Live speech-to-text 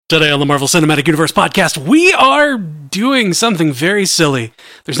Today on the Marvel Cinematic Universe podcast, we are doing something very silly.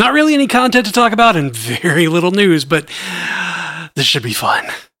 There's not really any content to talk about and very little news, but this should be fun.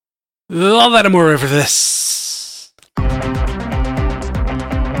 All that and more over this.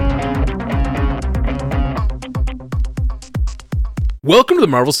 Welcome to the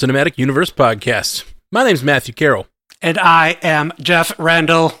Marvel Cinematic Universe podcast. My name's Matthew Carroll. And I am Jeff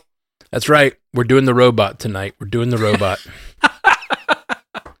Randall. That's right. We're doing the robot tonight. We're doing the robot.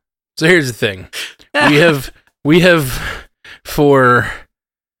 So here's the thing. We have for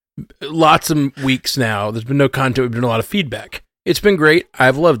lots of weeks now, there's been no content, we've been a lot of feedback. It's been great.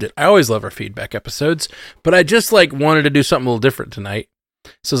 I've loved it. I always love our feedback episodes, but I just wanted to do something a little different tonight.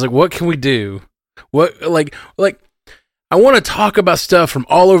 So I was like, what can we do? I want to talk about stuff from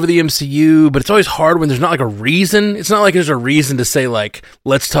all over the MCU, but it's always hard when there's not a reason. It's not like there's a reason to say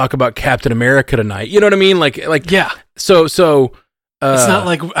let's talk about Captain America tonight. You know what I mean? Yeah. So it's not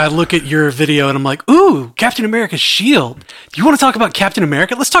like I look at your video and I'm like, ooh, Captain America's shield. Do you want to talk about Captain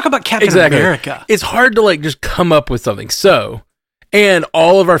America? Let's talk about Captain America. It's hard to just come up with something. So, and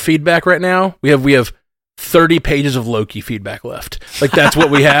all of our feedback right now, we have 30 pages of Loki feedback left. That's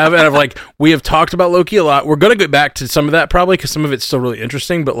what we have. And we have talked about Loki a lot. We're going to get back to some of that probably because some of it's still really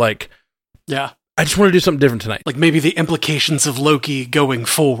interesting, but yeah. I just want to do something different tonight. Maybe the implications of Loki going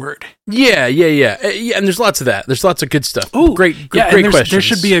forward. Yeah. And there's lots of that. There's lots of good stuff. Oh, great There questions.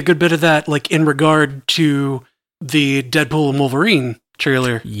 should be a good bit of that, in regard to the Deadpool and Wolverine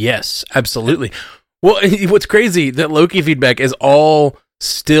trailer. Yes, absolutely. Well, what's crazy, that Loki feedback is all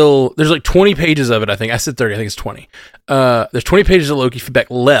still, there's 20 pages of it, I think. I said 30, I think it's 20. There's 20 pages of Loki feedback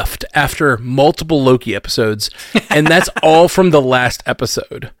left after multiple Loki episodes, and that's all from the last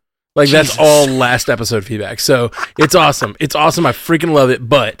episode. That's all last episode feedback. So it's awesome. It's awesome. I freaking love it.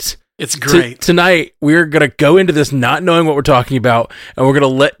 But it's great. Tonight, we're going to go into this not knowing what we're talking about, and we're going to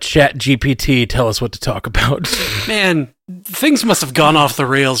let ChatGPT tell us what to talk about. Man, things must have gone off the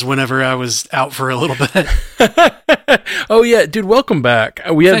rails whenever I was out for a little bit. Oh, yeah. Dude, welcome back.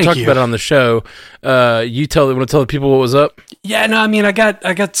 We haven't talked about it on the show. Want to tell the people what was up? Yeah, no, I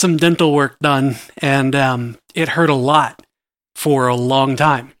got some dental work done, and it hurt a lot for a long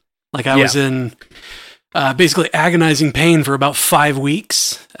time. I was in basically agonizing pain for about 5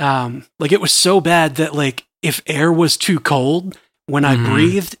 weeks. It was so bad that if air was too cold, when I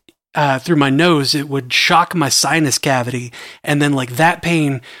breathed through my nose, it would shock my sinus cavity. And then that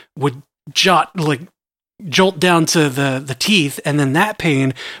pain would jolt down to the teeth. And then that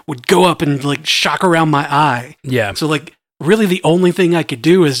pain would go up and shock around my eye. Yeah. So really the only thing I could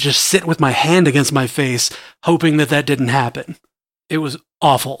do is just sit with my hand against my face, hoping that didn't happen. It was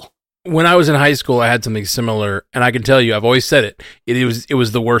awful. When I was in high school, I had something similar, and I can tell you, I've always said it. It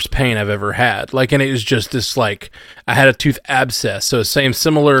was the worst pain I've ever had. And it was just this I had a tooth abscess, so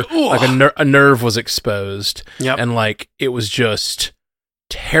similar. A nerve was exposed, yep. And it was just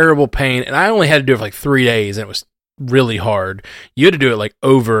terrible pain. And I only had to do it for 3 days, and it was really hard. You had to do it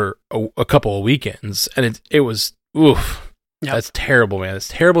over a couple of weekends, and it was oof. Yep. That's terrible, man. It's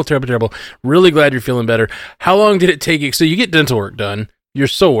terrible. Really glad you're feeling better. How long did it take you? So you get dental work done. You're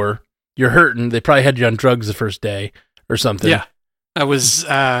sore. You're hurting. They probably had you on drugs the first day or something. Yeah, I was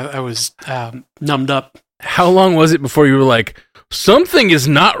numbed up. How long was it before you were like, something is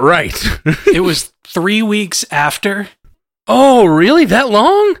not right? It was 3 weeks after. Oh, really? That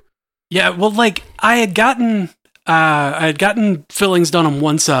long? Yeah. Well, I had gotten fillings done on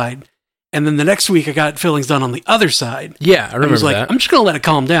one side, and then the next week I got fillings done on the other side. Yeah, I remember that. I'm just gonna let it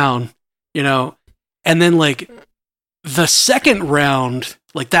calm down, and then the second round,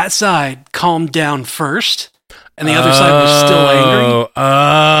 that side calmed down first, and the other side was still angry.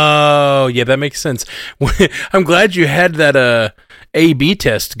 Oh, yeah, that makes sense. I'm glad you had that A/B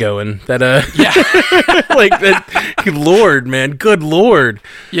test going. That yeah, that. Good Lord, man, good Lord.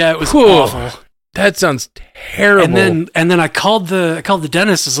 Yeah, it was awful. That sounds terrible. And then I called the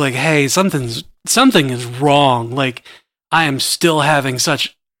dentist. Is hey, something is wrong. I am still having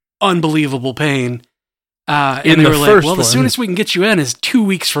such unbelievable pain. And they were well, the soonest we can get you in is 2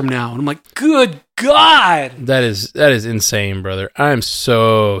 weeks from now. And I'm like, good God. That is insane, brother. I am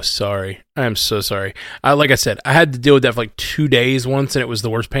so sorry. Like I said, I had to deal with that for 2 days once, and it was the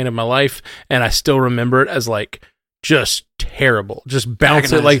worst pain of my life. And I still remember it as just terrible. Just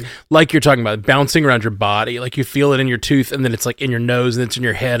bouncing, like you're talking about, bouncing around your body. You feel it in your tooth, and then it's in your nose, and it's in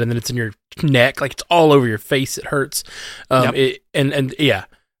your head, and then it's in your neck. It's all over your face. It hurts. Yep. Yeah,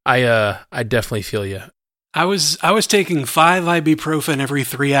 I definitely feel you. I was taking 5 ibuprofen every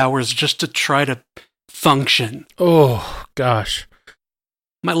 3 hours just to try to function. Oh gosh,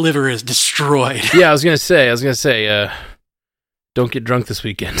 my liver is destroyed. Yeah, I was gonna say. don't get drunk this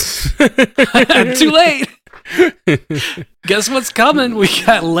weekend. Too late. Guess what's coming? We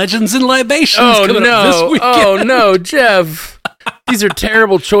got Legends and Libations coming up this weekend. Oh no, Jeff. These are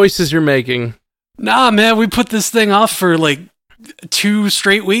terrible choices you're making. Nah, man, we put this thing off for like 2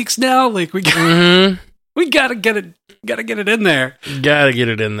 straight weeks now. Like we gotta get it in there. Gotta get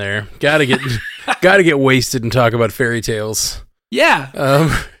it in there. Gotta get wasted and talk about fairy tales. Yeah.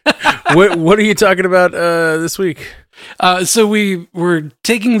 What are you talking about this week? So we're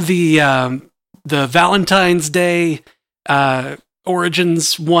taking the Valentine's Day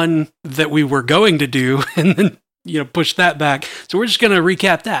Origins one that we were going to do, and then push that back. So we're just gonna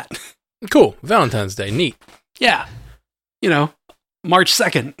recap that. Cool. Valentine's Day, neat. Yeah. March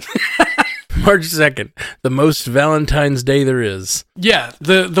 2nd. March 2nd, the most Valentine's Day there is. Yeah,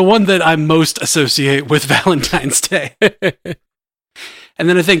 the one that I most associate with Valentine's Day. And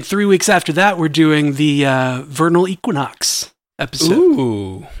then I think 3 weeks after that, we're doing the vernal equinox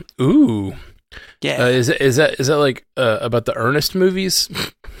episode. Ooh. Yeah. Is that like about the Ernest movies?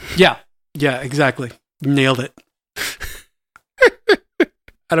 Yeah, exactly. Nailed it.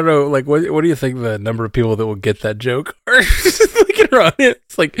 I don't know, like, what do you think the number of people that will get that joke are? Looking around it,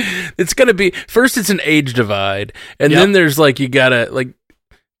 it's like, it's going to be, first it's an age divide, and then there's like, you gotta, like,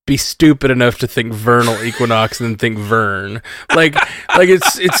 be stupid enough to think vernal equinox and then think Vern. Like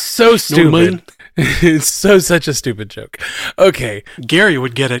it's so stupid. It's such a stupid joke. Okay. Gary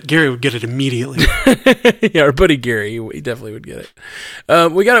would get it. Gary would get it immediately. Yeah, our buddy Gary, he definitely would get it.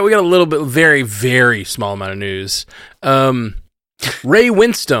 We got a little bit, very, very small amount of news. Ray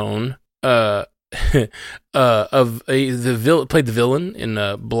Winstone, played the villain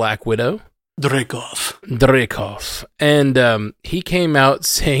in Black Widow. Dreykov. And he came out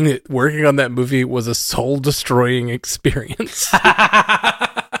saying that working on that movie was a soul-destroying experience.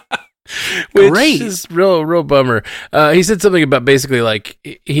 Which Great. is real bummer. He said something about basically like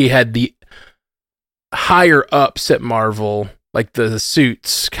he had the higher ups at Marvel, like the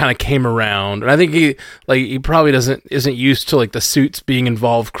suits kind of came around, and I think he probably isn't used to like the suits being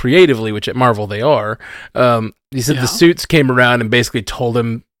involved creatively, which at Marvel they are. He said the suits came around and basically told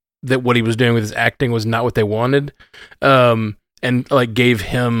him that what he was doing with his acting was not what they wanted, and like gave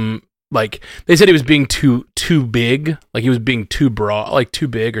him, like, they said he was being too big, like he was being too broad, like too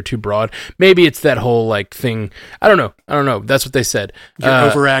big or too broad. Maybe it's that whole like thing. I don't know. That's what they said. You're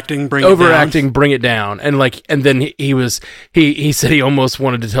overacting, bring it down. And then he said he almost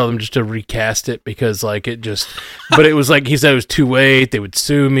wanted to tell them just to recast it because like it just, but it was like, he said it was too late. They would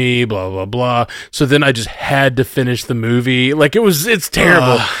sue me, blah, blah, blah. So then I just had to finish the movie. Like it's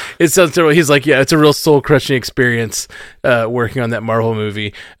terrible. It sounds terrible. He's like, yeah, it's a real soul crushing experience, working on that Marvel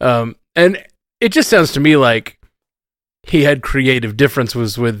movie. And it just sounds to me like he had creative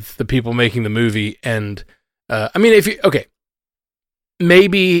differences with the people making the movie. And, I mean,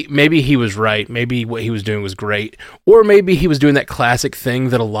 maybe he was right. Maybe what he was doing was great. Or maybe he was doing that classic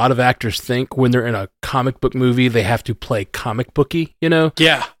thing that a lot of actors think when they're in a comic book movie, they have to play comic booky,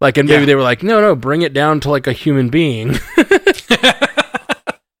 Yeah. Like, and maybe they were like, no, bring it down to like a human being.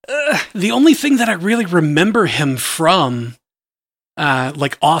 The only thing that I really remember him from,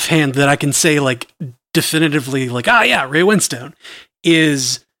 like offhand, that I can say like definitively, like, Ray Winstone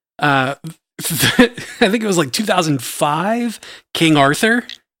is, I think it was like 2005 King Arthur.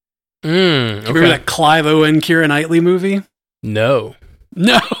 Okay. Remember that Clive Owen, Keira Knightley movie? No,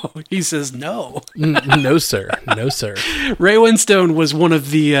 he says no. No, sir. Ray Winstone was one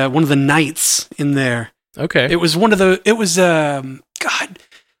of the knights in there. Okay. It was God,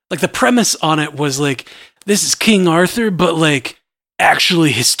 like the premise on it was like, this is King Arthur, but like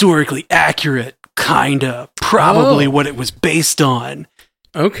actually historically accurate, kinda, probably what it was based on.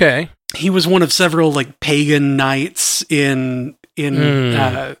 Okay. He was one of several like pagan knights in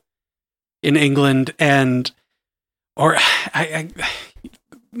England, and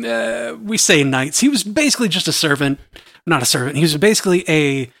we say knights. He was basically just a servant, not a servant. He was basically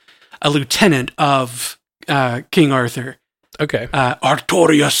a lieutenant of King Arthur. Okay.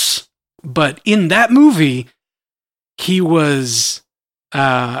 Artorius. But in that movie, he was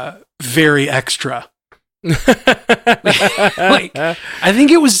very extra. Like, I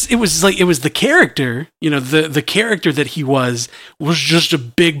think it was the character, the character that he was just a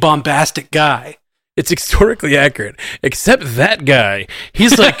big bombastic guy. It's historically accurate, except that guy.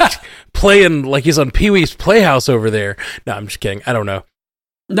 He's like playing like he's on Pee-wee's Playhouse over there. No, I'm just kidding. I don't know.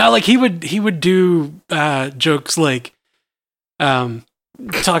 No, like he would do jokes like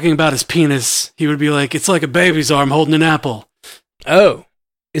talking about his penis. He would be like, it's like a baby's arm holding an apple. Oh,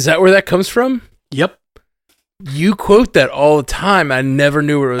 is that where that comes from? Yep. You quote that all the time. I never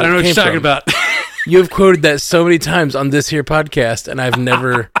knew where it came from. I don't know what you're talking about. You have quoted that so many times on this here podcast, and I've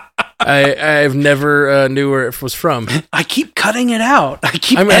never knew where it was from. I keep cutting it out. I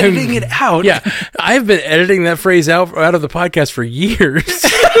keep editing it out. Yeah, I've been editing that phrase out of the podcast for years.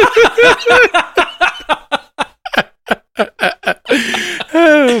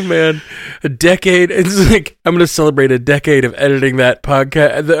 Oh man, a decade. It's like I'm going to celebrate a decade of editing that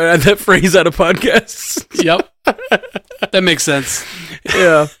podcast, that phrase out of podcasts. Yep, that makes sense.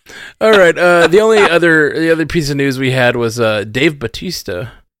 Yeah. All right. The other piece of news we had was Dave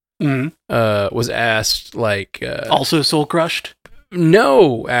Bautista was asked also soul crushed.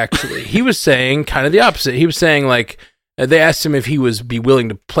 No, actually, he was saying kind of the opposite. He was saying they asked him if he was be willing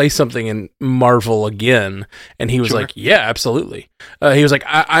to play something in Marvel again, and he was like, "Yeah, absolutely." He was like,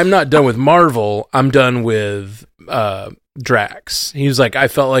 "I'm not done with Marvel. I'm done with Drax." He was like, "I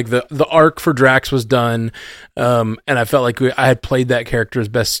felt like the arc for Drax was done, and I felt like I had played that character as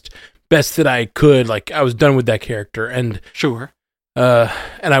best that I could. Like I was done with that character, and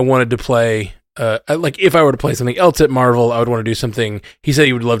and I wanted to play." Like if I were to play something else at Marvel, I would want to do something. He said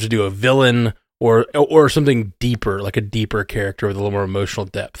he would love to do a villain or something deeper, like a deeper character with a little more emotional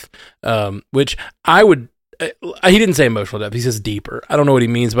depth. Which I would. He didn't say emotional depth. He says deeper. I don't know what he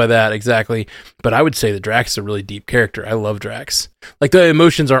means by that exactly, but I would say that Drax is a really deep character. I love Drax. Like the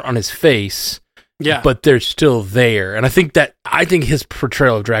emotions aren't on his face, but they're still there. And I think his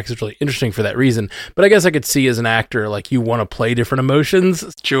portrayal of Drax is really interesting for that reason. But I guess I could see as an actor, like you want to play different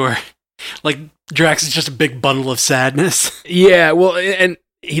emotions. Sure. Like Drax is just a big bundle of sadness. Yeah, well, and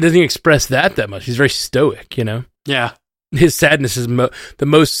he doesn't express that much. He's very stoic, you know? Yeah. His sadness is the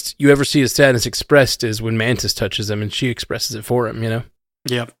most you ever see his sadness expressed is when Mantis touches him and she expresses it for him, you know?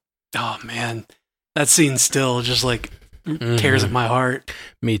 Yep. Oh, man. That scene still just tears at my heart.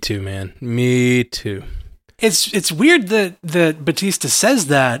 Me too, man. Me too. It's weird that Batista says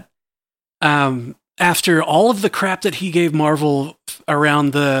that after all of the crap that he gave Marvel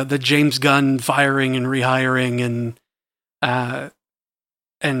around the James Gunn firing and rehiring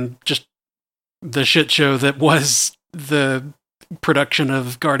and just the shit show that was the production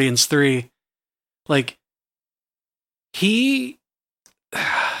of Guardians 3. Like he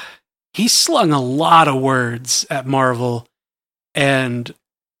slung a lot of words at Marvel, and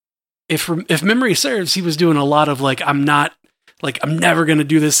if memory serves, he was doing a lot of I'm never going to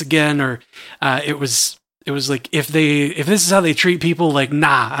do this again, or it was like if this is how they treat people,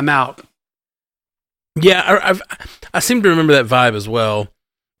 nah, I'm out. Yeah, I seem to remember that vibe as well.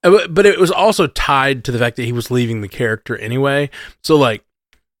 But it was also tied to the fact that he was leaving the character anyway. So,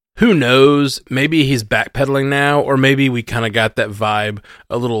 who knows? Maybe he's backpedaling now, or maybe we kind of got that vibe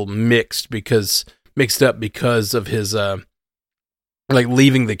a little mixed up because of his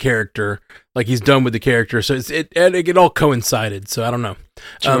leaving the character. Like he's done with the character, so it all coincided. So I don't know.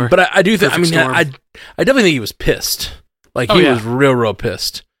 Sure. But I do think. I definitely think he was pissed. He was real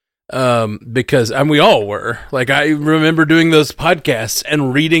pissed. Because we all were. I remember doing those podcasts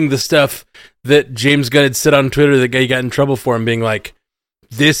and reading the stuff that James Gunn had said on Twitter that he got in trouble for, and being like,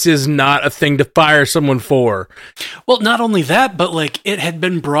 this is not a thing to fire someone for. Well, not only that, but it had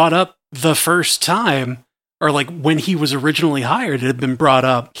been brought up the first time, or when he was originally hired, it had been brought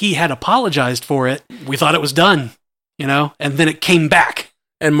up. He had apologized for it. We thought it was done, and then it came back.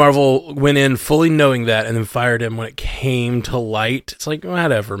 And Marvel went in fully knowing that and then fired him when it came to light. It's like,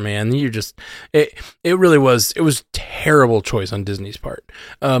 whatever, man. It really was, it was terrible choice on Disney's part.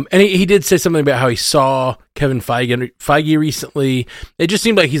 And he did say something about how he saw Kevin Feige recently. It just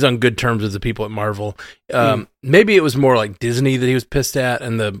seemed like he's on good terms with the people at Marvel. Maybe it was more like Disney that he was pissed at,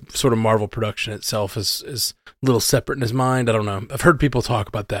 and the sort of Marvel production itself is a little separate in his mind. I don't know. I've heard people talk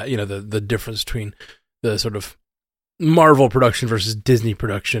about that, the difference between the sort of Marvel production versus Disney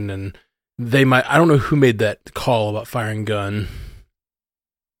production, and I don't know who made that call about firing Gunn.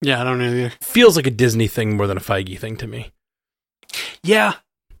 Yeah, I don't know either. Feels like a Disney thing more than a Feige thing to me. Yeah.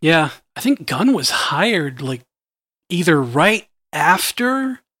 I think Gunn was hired either right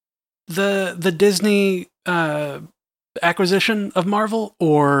after the Disney acquisition of Marvel,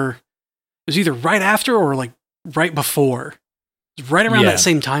 or it was either right after or right before. It was right around that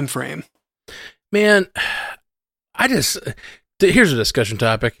same time frame. Man, here's a discussion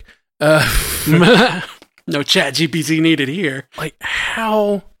topic. No chat GPT needed here.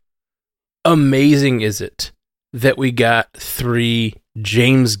 How amazing is it that we got 3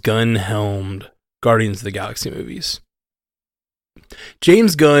 James Gunn helmed Guardians of the Galaxy movies?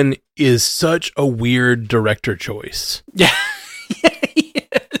 James Gunn is such a weird director choice. Yeah, he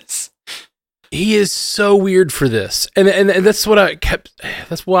is. He is so weird for this, and that's what I kept.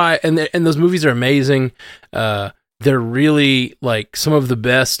 That's why, and those movies are amazing. they're really like some of the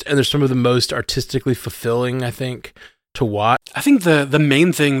best, and they're some of the most artistically fulfilling, I think, to watch. I think the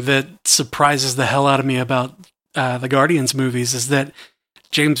main thing that surprises the hell out of me about the Guardians movies is that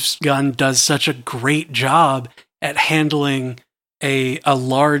James Gunn does such a great job at handling a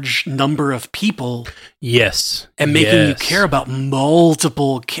large number of people. Yes. And making you care about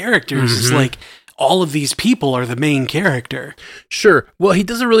multiple characters. It's like all of these people are the main character. Sure. Well, he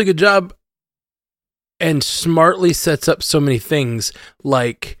does a really good job and smartly sets up so many things,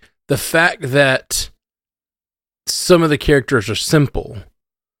 like the fact that some of the characters are simple.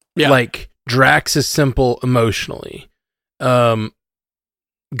 Yeah. Like Drax is simple emotionally.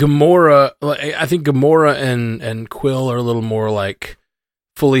 Gamora, I think Gamora and Quill are a little more like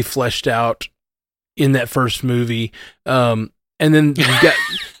fully fleshed out in that first movie. And then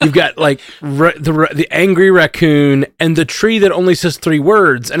you've got like the angry raccoon and the tree that only says 3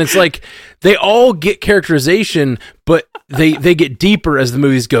 words, and it's like they all get characterization, but they get deeper as the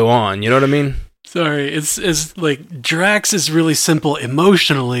movies go on. You know what I mean? Sorry, it's like Drax is really simple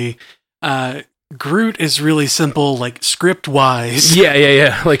emotionally. Groot is really simple, like script wise.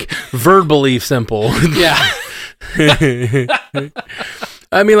 Yeah. Like verbally simple. Yeah.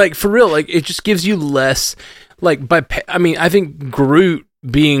 I mean, like for real, like it just gives you less. Like I think Groot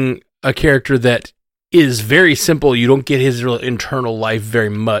being a character that is very simple, you don't get his real internal life very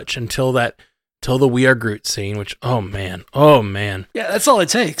much until the We Are Groot scene, which oh man. Yeah, that's all it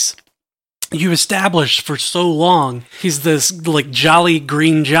takes. You established for so long he's this like jolly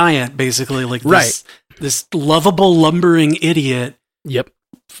green giant, basically, like this lovable lumbering idiot. Yep.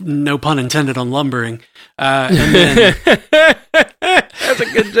 No pun intended on lumbering. And then that's a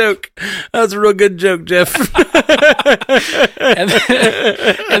good joke. That's a real good joke, Jeff. and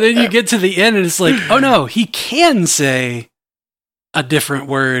then you get to the end and it's like, oh no, he can say a different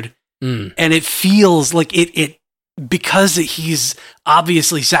word. And it feels like it because he's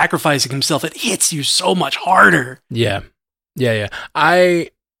obviously sacrificing himself, it hits you so much harder. Yeah. I've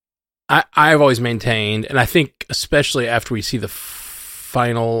always maintained, and I think especially after we see the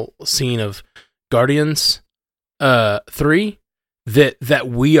final scene of Guardians 3, that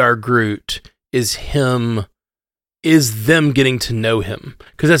We Are Groot is them getting to know him,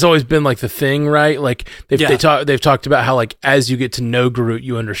 because that's always been like the thing, right? Like they've talked about how like as you get to know Groot,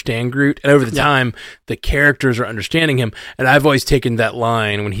 you understand Groot, and over the time the characters are understanding him. And I've always taken that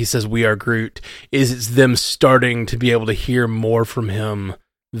line when he says We Are Groot is it's them starting to be able to hear more from him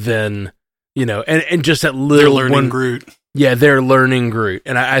than, you know, and just that little they're learning Groot. Yeah, they're learning Groot,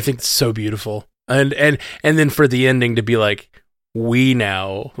 and I think it's so beautiful. And then for the ending to be like, we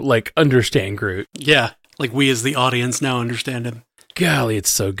now like understand Groot. Yeah, like we as the audience now understand him. Golly, it's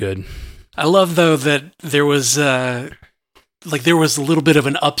so good. I love though that there was a little bit of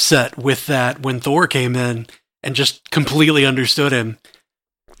an upset with that when Thor came in and just completely understood him,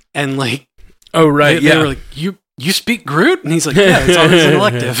 and like, oh right, they were like, you speak Groot, and he's like, yeah, it's on his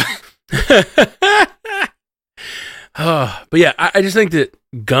elective. But yeah, I just think that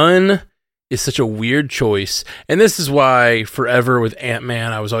Gunn is such a weird choice. And this is why forever with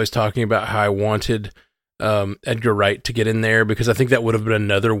Ant-Man, I was always talking about how I wanted Edgar Wright to get in there, because I think that would have been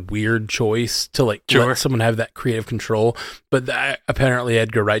another weird choice to like let someone have that creative control. But apparently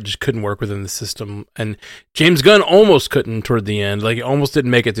Edgar Wright just couldn't work within the system. And James Gunn almost couldn't toward the end. Like he almost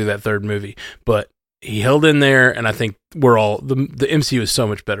didn't make it through that third movie. But he held in there, and I think the MCU is so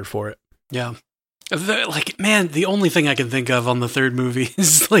much better for it. Yeah. The only thing I can think of on the third movie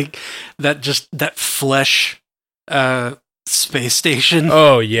is like that flesh space station.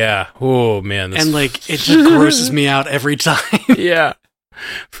 Oh yeah. Oh man. And like it just grosses me out every time. Yeah,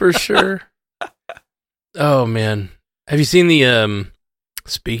 for sure. Oh man. Have you seen the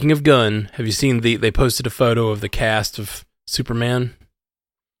speaking of Gunn, have you seen they posted a photo of the cast of Superman?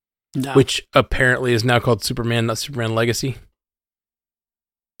 No. Which apparently is now called Superman, not Superman Legacy.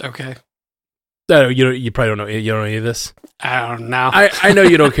 Okay. You probably don't know. You don't know any of this? I don't know. I know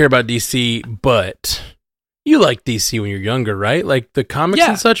you don't care about DC, but you like DC when you're younger, right? Like the comics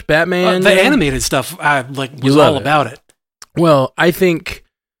and such, Batman. The animated stuff, I was all about it. Well, I think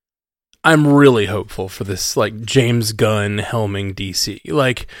I'm really hopeful for this, like James Gunn helming DC,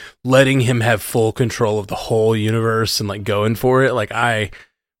 like letting him have full control of the whole universe and like going for it. Like I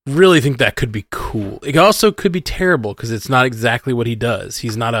really think that could be cool. It also could be terrible because it's not exactly what he does.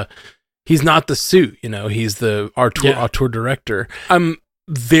 He's not the suit, you know, he's the auteur director. I'm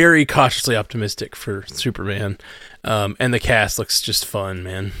very cautiously optimistic for Superman. And the cast looks just fun,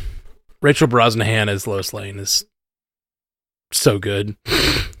 man. Rachel Brosnahan as Lois Lane is so good.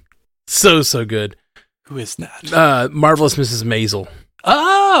 so good. Who is that? Marvelous Mrs. Maisel.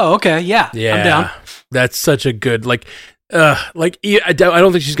 Oh, okay. Yeah. Yeah. I'm down. That's such a good I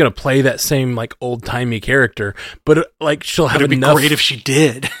don't think she's gonna play that same like old timey character, but like she'll have enough. It'd be great if she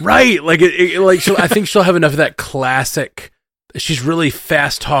did, right? Like I think she'll have enough of that classic. She's really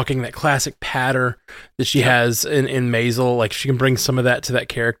fast talking, that classic patter that she has in Maisel. Like she can bring some of that to that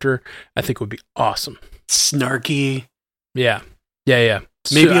character. I think would be awesome. Snarky, yeah.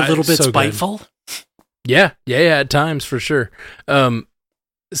 Maybe a little bit spiteful. Good. Yeah, at times for sure. I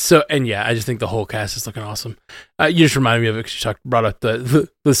just think the whole cast is looking awesome. You just reminded me of it because you brought up the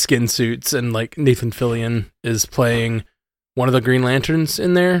skin suits, and like Nathan Fillion is playing one of the Green Lanterns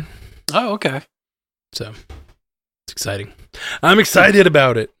in there. Oh, okay. So it's exciting. I'm excited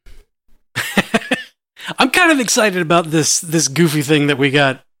about it. I'm kind of excited about this goofy thing that we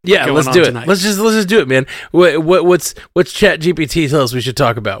got. Yeah, let's do it. Tonight. Let's just do it, man. What's ChatGPT tell us we should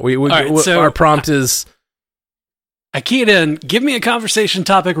talk about? Our prompt is. I keyed in, give me a conversation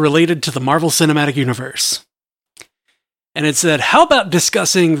topic related to the Marvel Cinematic Universe. And it said, how about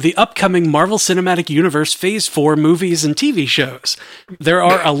discussing the upcoming Marvel Cinematic Universe Phase 4 movies and TV shows? There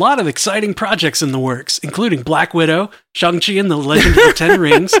are a lot of exciting projects in the works, including Black Widow, Shang-Chi and the Legend of the Ten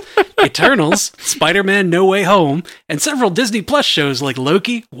Rings, Eternals, Spider-Man No Way Home, and several Disney Plus shows like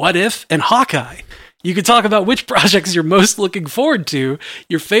Loki, What If, and Hawkeye. You can talk about which projects you're most looking forward to,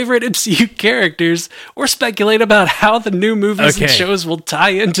 your favorite MCU characters, or speculate about how the new movies and shows will tie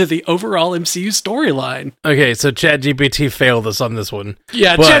into the overall MCU storyline. Okay, so ChatGPT failed us on this one.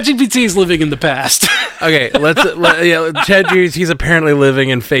 Yeah, ChatGPT is living in the past. Okay, ChatGPT's apparently living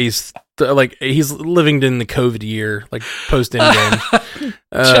in he's living in the COVID year, like post-Endgame.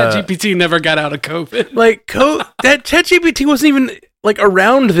 ChatGPT never got out of COVID. That ChatGPT wasn't even like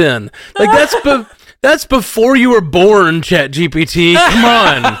around then. Like that's before you were born, ChatGPT. Come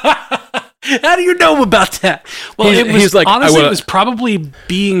on. How do you know about that? Well, it was probably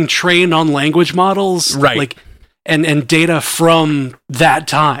being trained on language models, right? Like, and data from that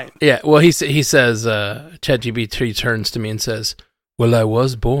time. Yeah. Well, he says, ChatGPT turns to me and says, "Well, I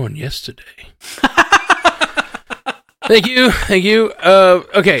was born yesterday." Thank you.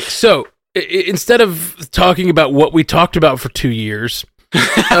 Okay, so instead of talking about what we talked about for 2 years.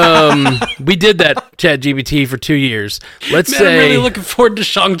 We did that ChatGPT for 2 years. I'm really looking forward to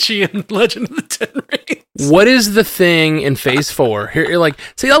Shang-Chi and Legend of the Ten Rings. What is the thing in Phase 4? Here, you're like,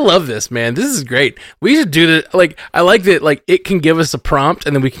 see, I love this, man. This is great. We should do that. Like, I like that. Like, it can give us a prompt,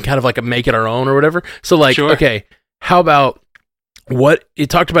 and then we can kind of like make it our own or whatever. So, like, sure. Okay, how about what you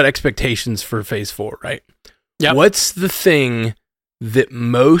talked about expectations for Phase 4, right? Yeah. What's the thing that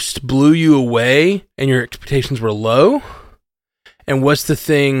most blew you away and your expectations were low? And what's the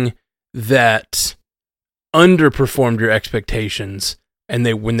thing that underperformed your expectations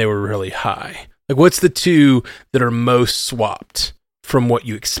when they were really high? Like, what's the two that are most swapped from what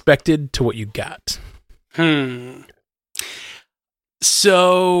you expected to what you got?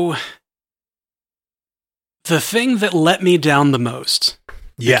 So, the thing that let me down the most,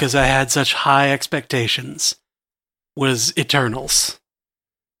 because I had such high expectations, was Eternals.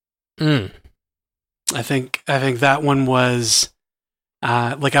 I think that one was...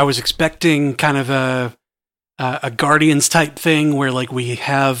 I was expecting kind of a Guardians type thing where like we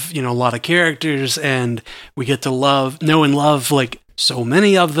have, a lot of characters and we get to know and love like so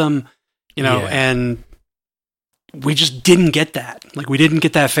many of them, and we just didn't get that. Like we didn't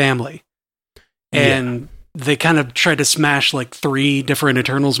get that family. And they kind of tried to smash like 3 different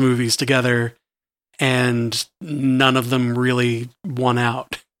Eternals movies together and none of them really won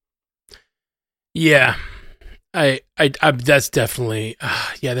out. Yeah. I that's definitely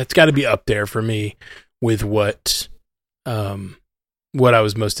that's got to be up there for me with what I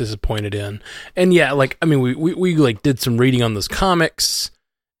was most disappointed in. And we like did some reading on those comics,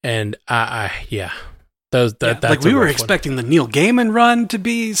 and we were expecting the Neil Gaiman run to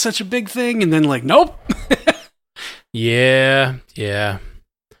be such a big thing, and then like nope. Yeah. They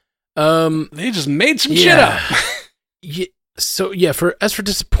just made some shit up. So as for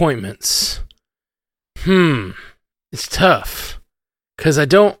disappointments. It's tough because I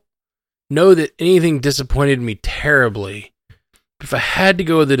don't know that anything disappointed me terribly. But if I had to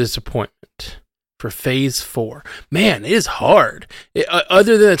go with a disappointment for Phase 4, man, it is hard.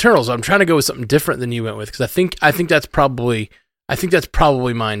 Other than Eternals, I'm trying to go with something different than you went with because I think that's probably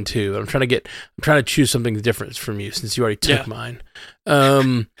mine too. I'm trying to choose something different from you since you already took mine.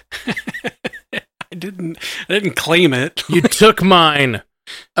 I didn't claim it. You took mine.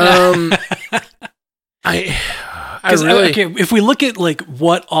 If we look at like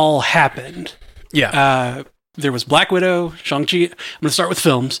what all happened, there was Black Widow, Shang-Chi. I'm going to start with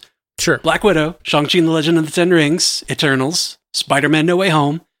films. Sure. Black Widow, Shang-Chi and the Legend of the Ten Rings, Eternals, Spider-Man No Way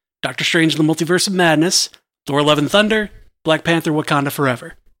Home, Doctor Strange and the Multiverse of Madness, Thor: Love and Thunder, Black Panther: Wakanda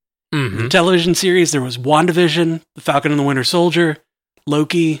Forever. Mm-hmm. In the television series, there was WandaVision, The Falcon and the Winter Soldier,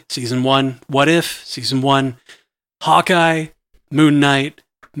 Loki, Season 1, What If, Season 1, Hawkeye, Moon Knight,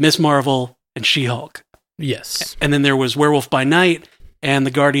 Miss Marvel, and She-Hulk. Yes. And then there was Werewolf by Night and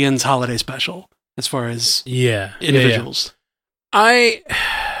the Guardians Holiday Special, as far as individuals. I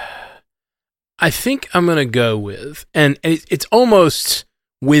think I'm going to go with, and it's almost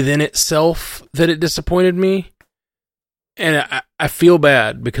within itself that it disappointed me. And I feel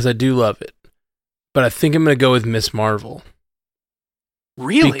bad because I do love it. But I think I'm going to go with Miss Marvel.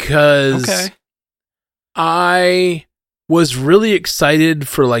 Really? Because I was really excited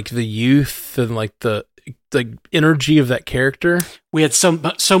for like the youth and like the energy of that character. We had so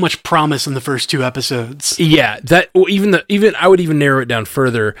much promise in the first 2 episodes. Yeah, that even I would even narrow it down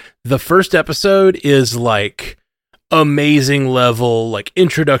further. The first episode is like amazing level, like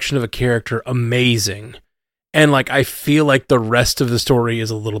introduction of a character, amazing. And like I feel like the rest of the story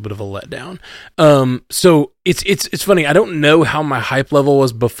is a little bit of a letdown. So it's funny. I don't know how my hype level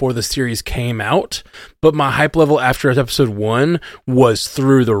was before the series came out, but my hype level after episode 1 was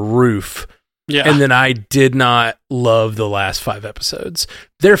through the roof. Yeah. And then I did not love the last 5 episodes.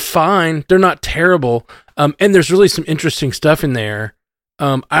 They're fine. They're not terrible. And there's really some interesting stuff in there.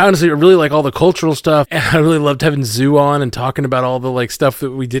 I honestly really like all the cultural stuff, and I really loved having Zoo on and talking about all the like stuff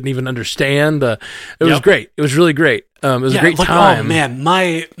that we didn't even understand. It was great. It was really great. It was a great time. Oh man,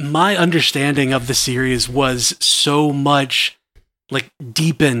 my understanding of the series was so much like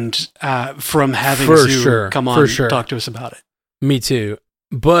deepened from having Zoo come on and talk to us about it. Me too.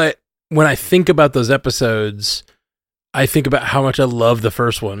 But when I think about those episodes, I think about how much I love the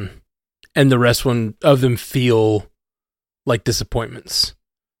first one, and the rest of them feel like disappointments.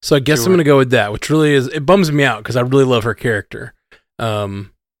 So I guess I'm going to go with that, which really it bums me out because I really love her character. But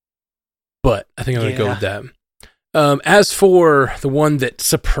I think I'm going to go with that. As for the one that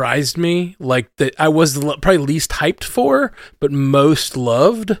surprised me, like that I was probably least hyped for, but most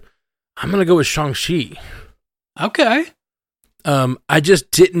loved, I'm going to go with Shang-Chi. Okay. I just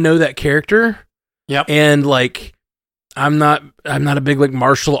didn't know that character. Yep. And like, I'm not a big like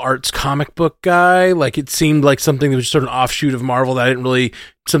martial arts comic book guy. Like it seemed like something that was sort of an offshoot of Marvel that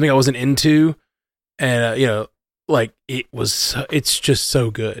something I wasn't into. And like it's just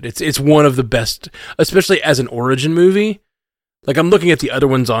so good. It's one of the best, especially as an origin movie. Like I'm looking at the other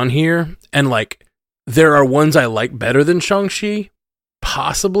ones on here, and like there are ones I like better than Shang-Chi,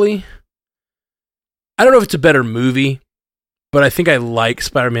 possibly. I don't know if it's a better movie, but I think I like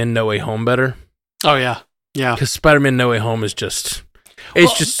Spider-Man No Way Home better. Oh yeah. Yeah, because Spider-Man No Way Home is just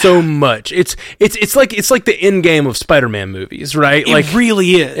so much. It's like the end game of Spider-Man movies, right? It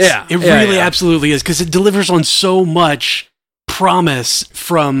really is. Yeah, it really absolutely is, because it delivers on so much promise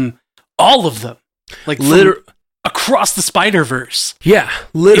from all of them, like across the Spider-Verse. Yeah,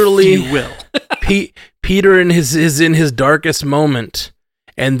 literally, if you will. Peter is in his darkest moment,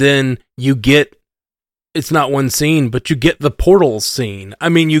 and then you get. It's not one scene, but you get the portals scene. I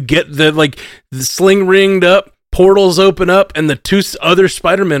mean, you get the sling ringed up, portals open up, and the 2 other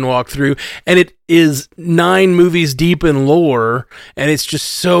Spider-Men walk through, and it is 9 movies deep in lore, and it's just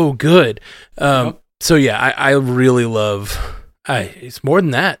so good. So yeah, I really love. It's more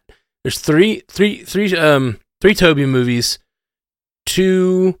than that. There's three Tobey movies,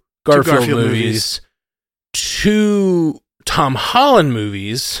 2 Garfield movies, 2 Tom Holland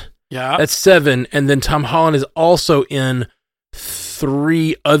movies. Yeah. That's 7, and then Tom Holland is also in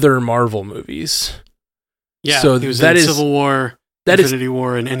 3 other Marvel movies. Yeah, so he was in Civil War, Infinity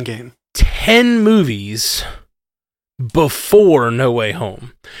War, and Endgame. 10 movies before No Way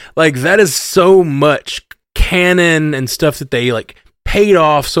Home. Like, that is so much canon and stuff that they, like, paid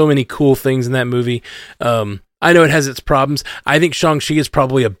off so many cool things in that movie. I know it has its problems. I think Shang-Chi is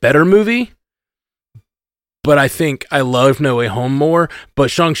probably a better movie. But I think I love No Way Home more. But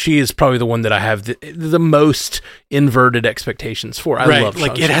Shang-Chi is probably the one that I have the most inverted expectations for. I love Shang-Chi.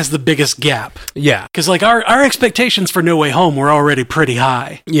 Like it has the biggest gap. Yeah. Because like our expectations for No Way Home were already pretty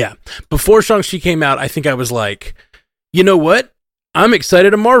high. Yeah. Before Shang-Chi came out, I think I was like, you know what? I'm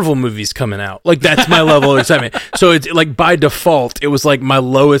excited a Marvel movie's coming out. Like, that's my level of excitement. So it's like by default, it was like my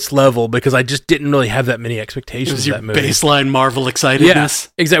lowest level because I just didn't really have that many expectations of that movie. Baseline Marvel excitedness.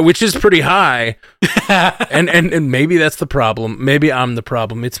 Yeah, exactly, which is pretty high. and maybe that's the problem. Maybe I'm the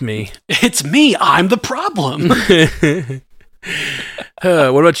problem. It's me. It's me. I'm the problem. What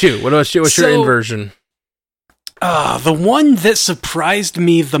about you? What's your inversion? The one that surprised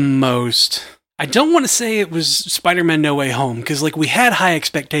me the most... I don't want to say it was Spider-Man No Way Home, because like we had high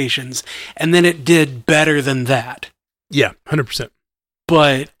expectations, and then it did better than that. Yeah, 100%.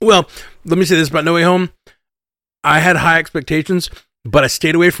 But well, let me say this about No Way Home. I had high expectations, but I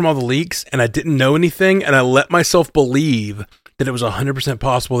stayed away from all the leaks, and I didn't know anything, and I let myself believe that it was 100%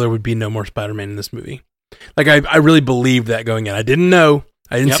 possible there would be no more Spider-Man in this movie. Like, I really believed that going in. I didn't know.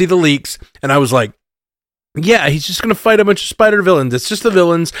 I didn't see the leaks, and I was like, yeah, he's just going to fight a bunch of spider villains. It's just the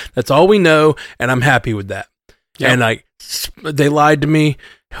villains. That's all we know, and I'm happy with that. Yep. And they lied to me.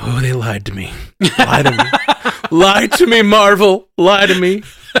 Oh, they lied to me. Lie to me. Lie to me, Marvel. Lie to me.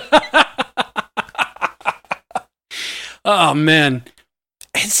 Oh man,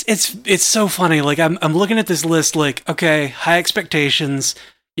 it's so funny. Like I'm looking at this list. Like, okay, high expectations.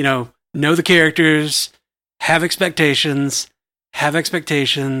 Know the characters. Have expectations.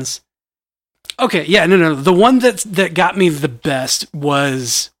 Okay, yeah, no. The one that got me the best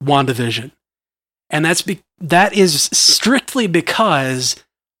was WandaVision, and that is strictly because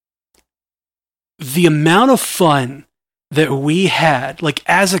the amount of fun that we had, like,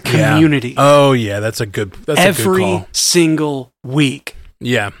 as a community. Yeah. Oh, yeah, that's a good call. Every single week.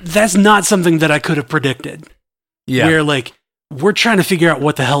 Yeah. That's not something that I could have predicted. Yeah. Where, like, we're trying to figure out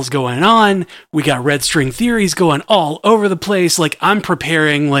what the hell's going on. We got red string theories going all over the place. Like, I'm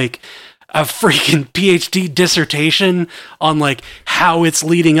preparing, like, a freaking PhD dissertation on, like, how it's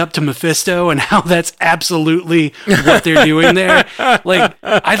leading up to Mephisto and how that's absolutely what they're doing there. Like,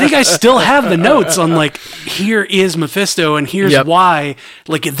 I think I still have the notes on, like, here is Mephisto and here's why.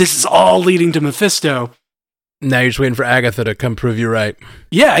 Like, this is all leading to Mephisto. Now you're just waiting for Agatha to come prove you right.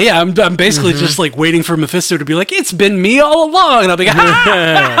 Yeah. I'm basically just, like, waiting for Mephisto to be like, it's been me all along. And I'll be like,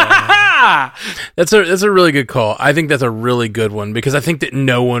 ha! That's a really good call. I think that's a really good one because I think that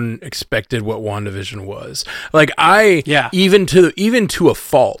no one expected what WandaVision was. Like even to a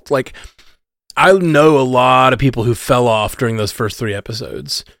fault. Like, I know a lot of people who fell off during those first 3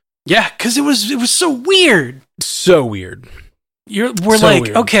 episodes. Yeah, because it was so weird. So weird. We're so like,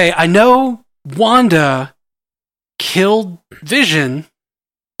 weird. Okay, I know Wanda killed Vision,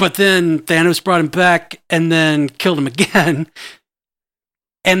 but then Thanos brought him back and then killed him again.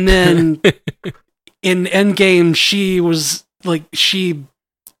 And then in Endgame, she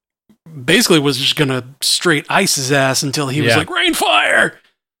basically was just gonna straight ice his ass until he was like, rain fire!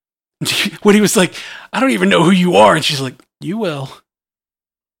 When he was like, I don't even know who you are. And she's like, you will.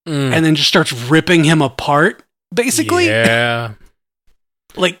 And then just starts ripping him apart, basically. Yeah.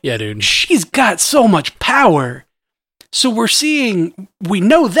 Like, yeah, dude. She's got so much power. So we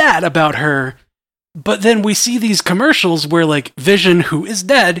know that about her. But then we see these commercials where, like, Vision, who is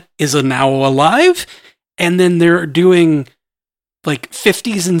dead, is now alive. And then they're doing, like,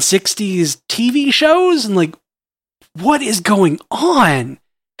 50s and 60s TV shows. And, like, what is going on?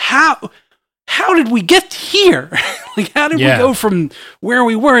 How did we get here? Like, how did we go from where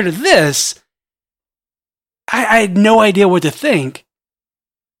we were to this? I had no idea what to think.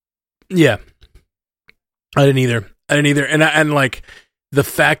 Yeah. I didn't either. And like, the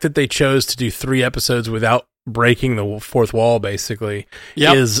fact that they chose to do 3 episodes without breaking the fourth wall, basically,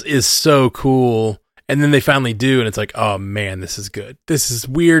 is so cool. And then they finally do, and it's like, oh man, this is good. This is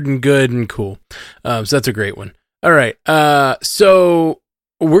weird and good and cool. So that's a great one. All right. So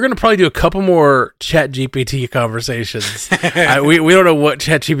we're gonna probably do a couple more ChatGPT conversations. We don't know what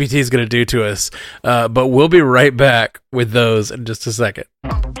ChatGPT is gonna do to us, but we'll be right back with those in just a second.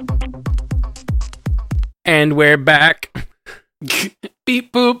 And we're back.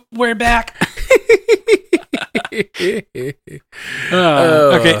 Beep boop, we're back.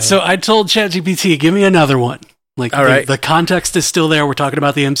 Okay, so I told ChatGPT, give me another one. Like, the context is still there. We're talking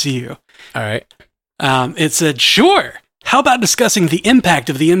about the MCU. All right. It said, sure. How about discussing the impact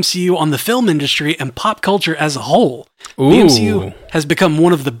of the MCU on the film industry and pop culture as a whole? Ooh. The MCU has become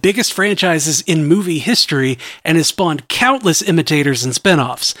one of the biggest franchises in movie history and has spawned countless imitators and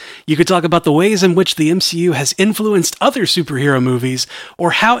spin-offs. You could talk about the ways in which the MCU has influenced other superhero movies, or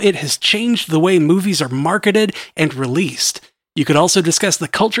how it has changed the way movies are marketed and released. You could also discuss the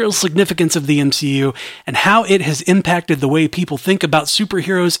cultural significance of the MCU and how it has impacted the way people think about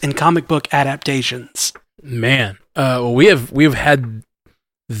superheroes and comic book adaptations. Man, we have had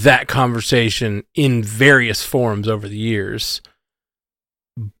that conversation in various forms over the years,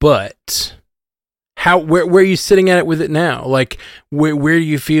 but where are you sitting at it with it now? Like, where do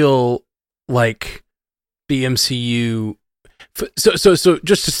you feel like the MCU? So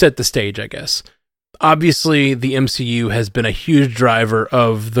just to set the stage, I guess. Obviously, the MCU has been a huge driver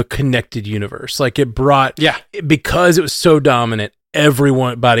of the connected universe. Like, it brought, because it was so dominant,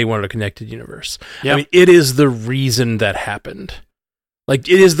 everybody wanted a connected universe. Yep. I mean, it is the reason that happened. Like,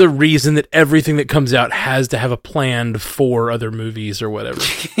 it is the reason that everything that comes out has to have a plan for other movies or whatever.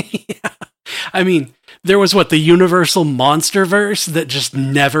 I mean, there was the Universal Monsterverse that just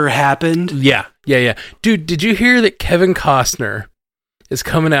never happened. Yeah. Dude, did you hear that Kevin Costner is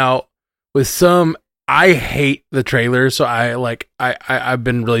coming out with some? I hate the trailer, so I've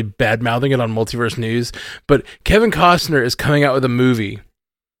been really bad mouthing it on Multiverse News. But Kevin Costner is coming out with a movie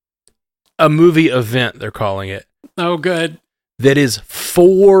event. They're calling it. Oh, good. That is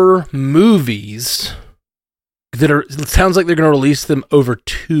 4 movies. It sounds like they're going to release them over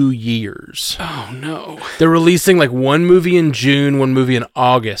 2 years. Oh, no. They're releasing like one movie in June, one movie in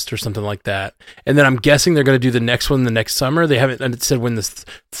August or something like that. And then I'm guessing they're going to do the next one the next summer. They haven't said when the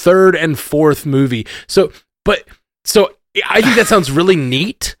third and fourth movie. So I think that sounds really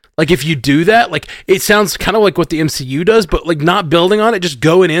neat. Like if you do that, like it sounds kind of like what the MCU does, but like not building on it, just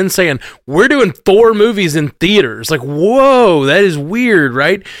going in saying, we're doing 4 movies in theaters. Like, whoa, that is weird,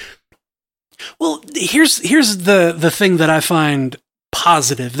 right? Well, here's the thing that I find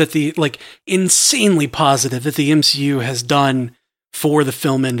positive, that insanely positive that the MCU has done for the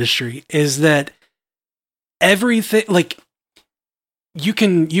film industry, is that everything, like, you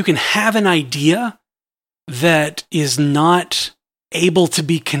can have an idea that is not able to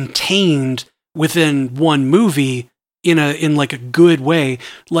be contained within one movie in like a good way.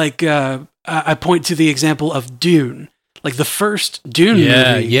 Like I point to the example of Dune. Like the first Dune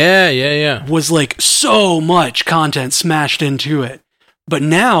movie was like so much content smashed into it. But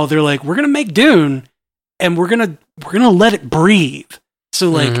now they're like, we're going to make Dune and we're going to let it breathe.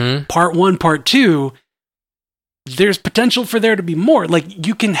 So like part 1, part 2, there's potential for there to be more. Like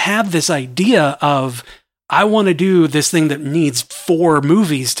you can have this idea of, I want to do this thing that needs 4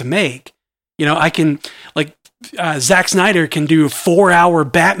 movies to make. I can, like, Zack Snyder can do a 4-hour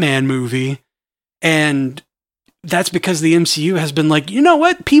Batman movie, and that's because the MCU has been like, you know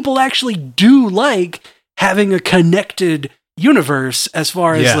what? People actually do like having a connected universe as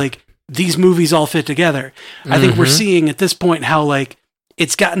far as like these movies all fit together. I think we're seeing at this point how like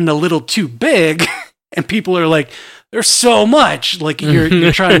it's gotten a little too big and people are like, there's so much, like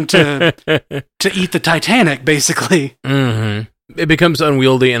you're trying to eat the Titanic basically. It becomes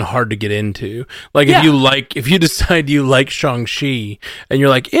unwieldy and hard to get into. Like if you decide you like Shang-Chi and you're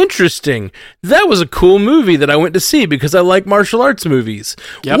like, interesting, that was a cool movie that I went to see because I like martial arts movies.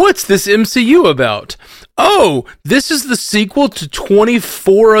 Yep. What's this MCU about? Oh, this is the sequel to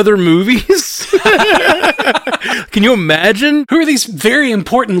 24 other movies? Can you imagine? Who are these very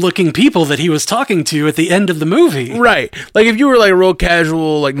important looking people that he was talking to at the end of the movie? Right. Like if you were like a real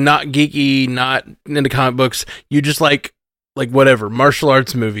casual, like not geeky, not into comic books, you just like whatever, martial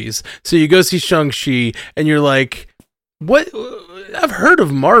arts movies. So you go see Shang-Chi and you're like, what? I've heard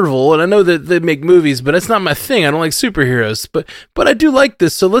of Marvel and I know that they make movies, but it's not my thing. I don't like superheroes, but I do like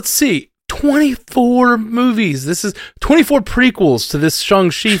this. So let's see. 24 movies. This is 24 prequels to this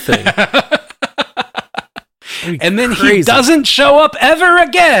Shang-Chi thing. And then he doesn't show up ever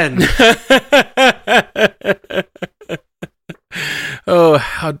again. Oh,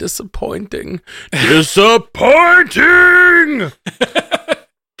 how disappointing. Disappointing!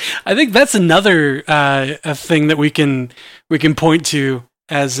 I think that's another a thing that we can point to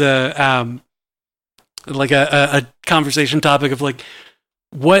as a conversation topic of like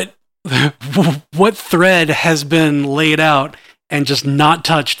what thread has been laid out and just not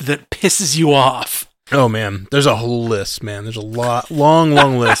touched that pisses you off. Oh man, there's a whole list, man. There's a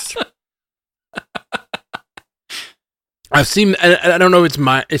long list. I've seen, I don't know, it's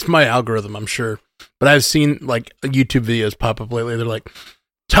my algorithm, I'm sure, but I've seen like YouTube videos pop up lately. They're like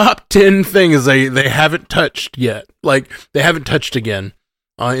top 10 things they haven't touched yet. Like they haven't touched again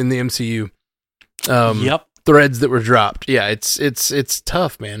in the MCU. Yep. Threads that were dropped. Yeah, it's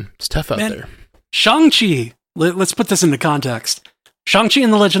tough, man. It's tough out there. Shang-Chi. Let's put this into context. Shang-Chi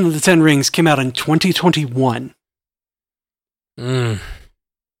and the Legend of the Ten Rings came out in 2021. That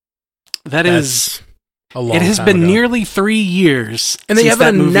is... It has been nearly 3 years and they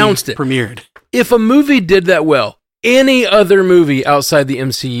haven't announced it. Premiered. If a movie did that well, any other movie outside the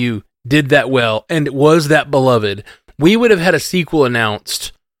MCU did that well and was that beloved, we would have had a sequel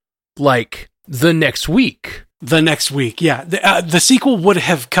announced like the next week. The next week, yeah. The sequel would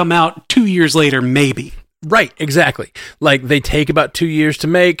have come out 2 years later, maybe. Right, exactly. Like they take about 2 years to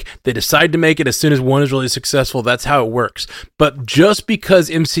make, they decide to make it as soon as one is really successful. That's how it works. But just because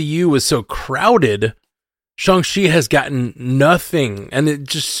MCU was so crowded, Shang-Chi has gotten nothing, and it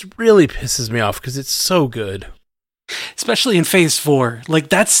just really pisses me off because it's so good. Especially in Phase 4. Like,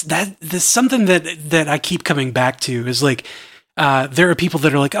 that's something that I keep coming back to, is like, there are people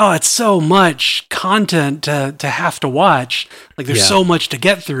that are like, oh, it's so much content to have to watch. Like, there's so much to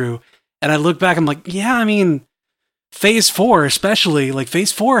get through. And I look back, I'm like, yeah, I mean, Phase 4 especially, like,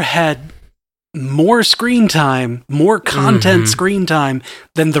 Phase 4 had more screen time, more content screen time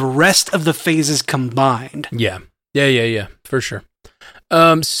than the rest of the phases combined. Yeah, for sure.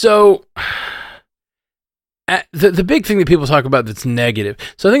 So the big thing that people talk about that's negative.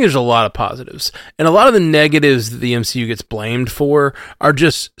 So I think there's a lot of positives, and a lot of the negatives that the MCU gets blamed for are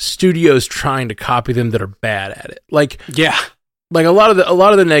just studios trying to copy them that are bad at it. Like a lot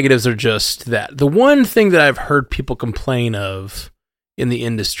of the negatives are just that. The one thing that I've heard people complain of in the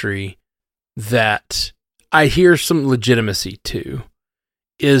industry that I hear some legitimacy to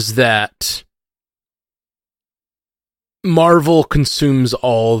is that Marvel consumes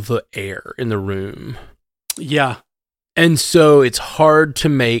all the air in the room. Yeah. And so it's hard to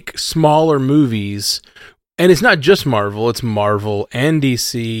make smaller movies. And it's not just Marvel, it's Marvel and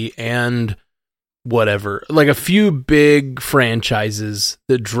DC and whatever. Like a few big franchises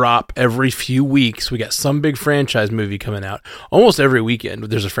that drop every few weeks. We got some big franchise movie coming out. Almost every weekend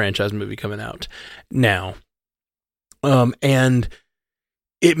there's a franchise movie coming out now. And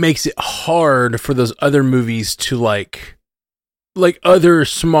it makes it hard for those other movies to like other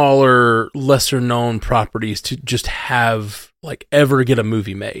smaller, lesser known properties to just have like ever get a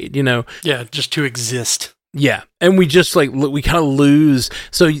movie made, you know? Yeah, just to exist. Yeah. And we just like, we kind of lose.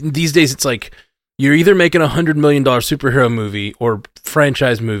 So these days it's like, you're either making $100 million superhero movie or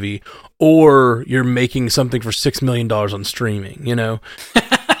franchise movie, or you're making something for $6 million on streaming, you know?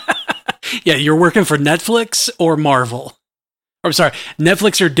 Yeah, you're working for Netflix or Marvel. I'm sorry,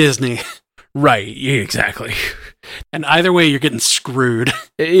 Netflix or Disney. Right, exactly. And either way, you're getting screwed.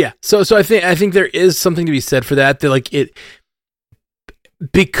 Yeah. So I think there is something to be said for that. That like it,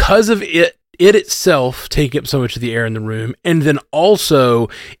 because of it itself taking up so much of the air in the room, and then also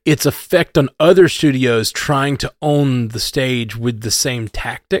its effect on other studios trying to own the stage with the same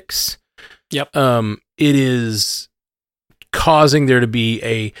tactics. Yep. It is causing there to be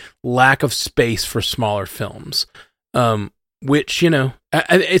a lack of space for smaller films. Which, you know,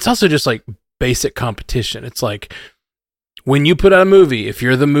 it's also just like basic competition. It's like when you put out a movie, if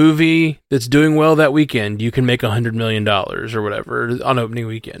you're the movie that's doing well that weekend, you can make $100 million or whatever on opening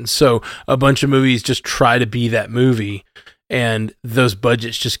weekend. So a bunch of movies just try to be that movie, and those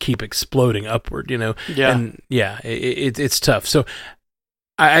budgets just keep exploding upward, you know? Yeah. And yeah, it's tough. So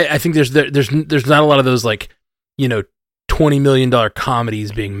I think there's not a lot of those like, you know, $20 million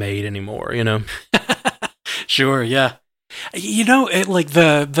comedies being made anymore, you know? Sure. Yeah. You know, like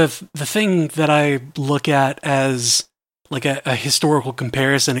the thing that I look at as like a historical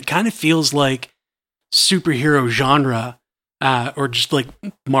comparison, it kind of feels like superhero genre, or just like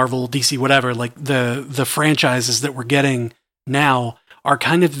Marvel, DC, whatever. Like the franchises that we're getting now are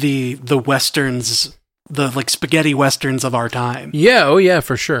kind of the westerns, the like spaghetti westerns of our time. Yeah. Oh yeah,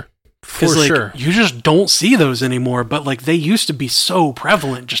 for sure. For like, sure. You just don't see those anymore, but like they used to be so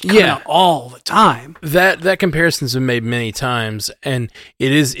prevalent, just coming out all the time. That comparison's been made many times, and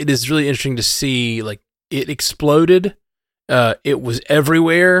it is really interesting to see like it exploded. It was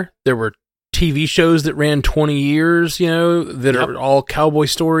everywhere. There were TV shows that ran 20 years, you know, that are all cowboy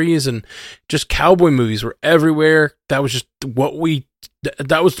stories, and just cowboy movies were everywhere. That was just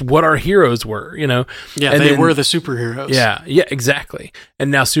that was what our heroes were, you know? Yeah, and they were the superheroes. Yeah, exactly. And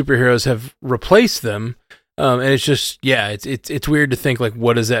now superheroes have replaced them. And it's just, it's weird to think, like,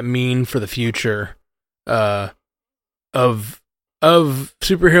 what does that mean for the future of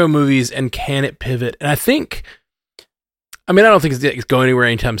superhero movies, and can it pivot? And I don't think it's going anywhere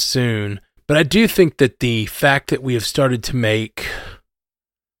anytime soon, but I do think that the fact that we have started to make...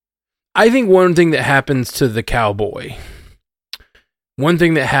 I think one thing that happens to the cowboy... One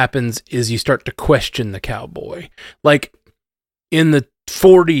thing that happens is you start to question the cowboy. Like in the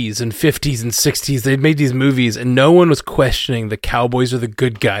 40s and 50s and 60s, they made these movies and no one was questioning the cowboys are the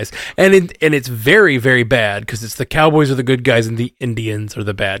good guys. And it's very, very bad because it's the cowboys are the good guys and the Indians are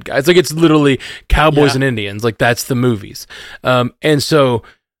the bad guys. Like it's literally cowboys and Indians. Like that's the movies. And so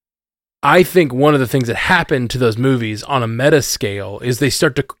I think one of the things that happened to those movies on a meta scale is you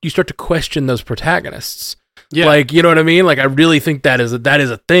start to question those protagonists. Yeah. Like, you know what I mean? Like, I really think that is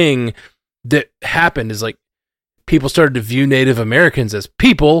a thing that happened, is like people started to view Native Americans as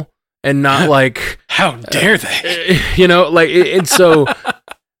people and not like, how dare they, you know, like, and so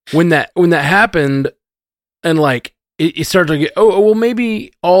when that happened and like, it started to get, well,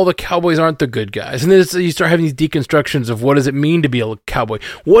 maybe all the cowboys aren't the good guys. And then you start having these deconstructions of what does it mean to be a cowboy?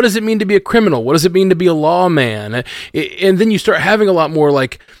 What does it mean to be a criminal? What does it mean to be a lawman? And then you start having a lot more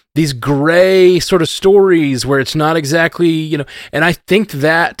like, these gray sort of stories where it's not exactly, you know, and I think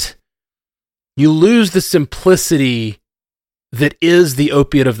that you lose the simplicity that is the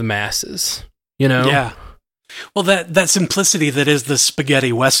opiate of the masses, you know? Yeah. Well, that simplicity that is the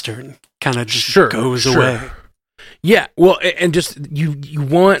spaghetti western kind of just goes away. Yeah, well, and just you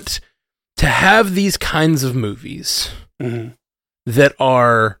want to have these kinds of movies that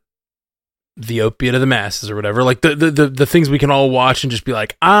are the opiate of the masses or whatever, like the things we can all watch and just be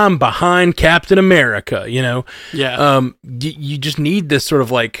like, I'm behind Captain America, you know? Yeah. You just need this sort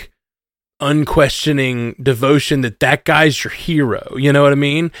of like unquestioning devotion that guy's your hero, you know what I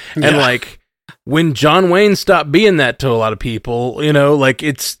mean? Yeah. And like when John Wayne stopped being that to a lot of people, you know, like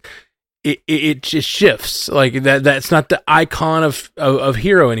it just shifts. Like that's not the icon of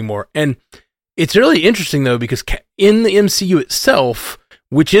hero anymore. And it's really interesting though, because in the MCU itself,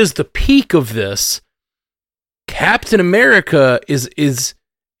 which is the peak of this, Captain America is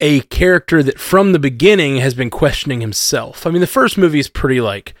a character that from the beginning has been questioning himself. I mean, the first movie is pretty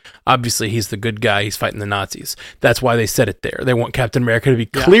like, obviously he's the good guy, he's fighting the Nazis. That's why they set it there. They want Captain America to be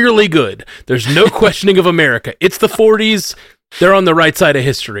clearly good. There's no questioning of America. It's the 40s. They're on the right side of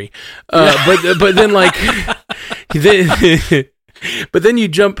history. But then like, but then you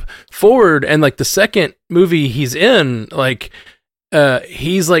jump forward and like the second movie he's in, like,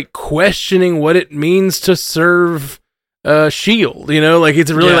 he's like questioning what it means to serve Shield, you know, like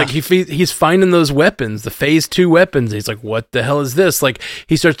it's really like he's finding those weapons, the phase 2 weapons. He's like, what the hell is this? Like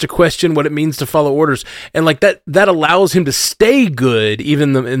he starts to question what it means to follow orders, and like that allows him to stay good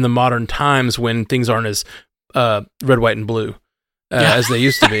even in the modern times when things aren't as red, white, and blue as they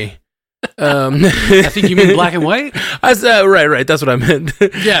used to be. I think you mean black and white. Right. That's what I meant.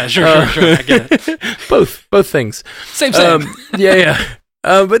 Yeah, sure. I get it. Both things. Same. Yeah.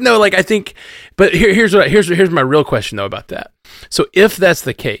 But no, like I think. But here's my real question though about that. So if that's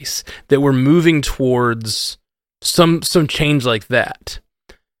the case, that we're moving towards some change like that,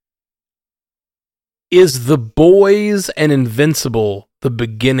 is The Boys and Invincible the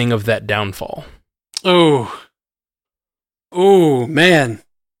beginning of that downfall? Oh man.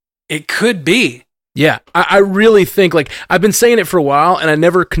 It could be. Yeah, I really think, like, I've been saying it for a while, and I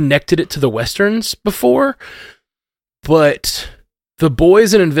never connected it to the Westerns before, but The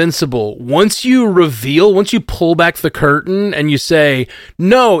Boys and Invincible, once you pull back the curtain, and you say,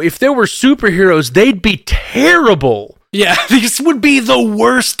 no, if there were superheroes, they'd be terrible. Yeah, these would be the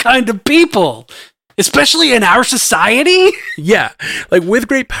worst kind of people. Especially in our society? Yeah. Like, with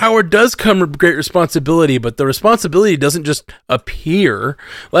great power does come great responsibility, but the responsibility doesn't just appear.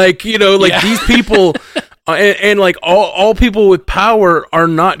 Like, you know, like these people, and like all people with power are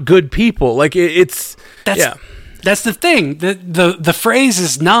not good people. Like, that's the thing. The phrase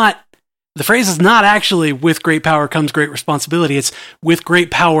is not actually with great power comes great responsibility. It's with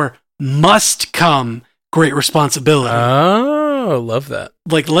great power must come great responsibility. Oh, love that.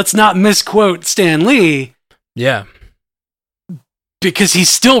 Like, let's not misquote Stan Lee. Yeah. Because he's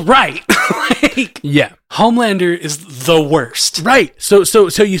still right. Yeah. Homelander is the worst. Right. So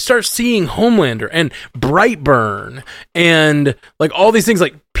you start seeing Homelander and Brightburn and like all these things,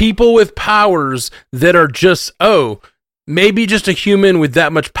 like people with powers that are just, maybe just a human with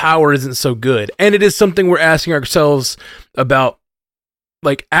that much power isn't so good. And it is something we're asking ourselves about,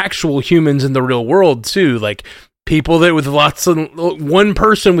 like actual humans in the real world too. Like people that with one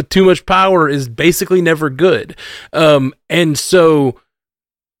person with too much power is basically never good. And so,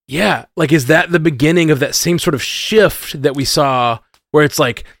 yeah, like, is that the beginning of that same sort of shift that we saw where it's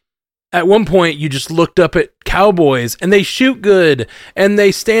like, at one point you just looked up at cowboys and they shoot good and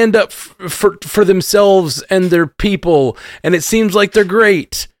they stand up for themselves and their people. And it seems like they're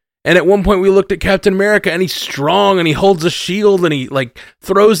great. And at one point we looked at Captain America and he's strong and he holds a shield and he like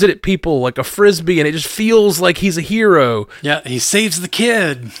throws it at people like a frisbee and it just feels like he's a hero. Yeah, he saves the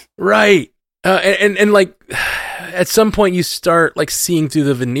kid. Right. And like at some point you start like seeing through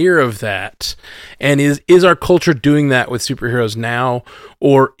the veneer of that. And is our culture doing that with superheroes now?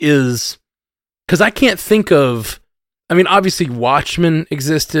 Or because I can't think of, I mean, obviously Watchmen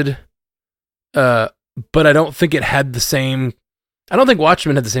existed, but I don't think it had the same. I don't think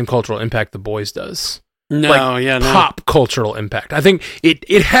Watchmen had the same cultural impact The Boys does. No, pop cultural impact. I think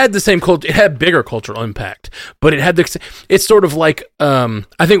it had the same culture. It had bigger cultural impact, but it had it's sort of like, I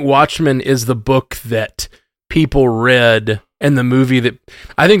think Watchmen is the book that people read and the movie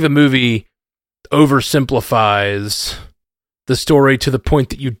I think the movie oversimplifies the story to the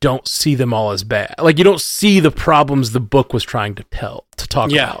point that you don't see them all as bad. Like you don't see the problems the book was trying to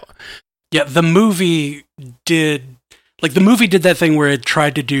talk about. Yeah, the movie did that thing where it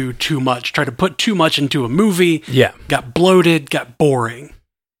tried to do too much, tried to put too much into a movie. Yeah. Got bloated, got boring.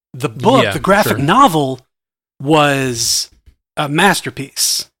 The book, the graphic novel, was a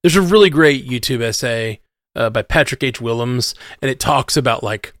masterpiece. There's a really great YouTube essay by Patrick H. Willems, and it talks about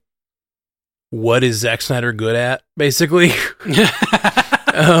like what is Zack Snyder good at, basically.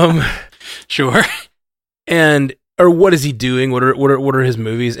 Sure. Or what is he doing? What are his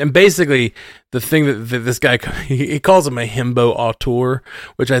movies? And basically, the thing that this guy, he calls him a himbo auteur,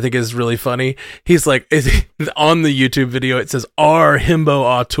 which I think is really funny. He's like, on the YouTube video, it says "our himbo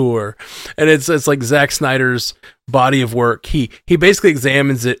auteur," and it's like Zack Snyder's body of work. He basically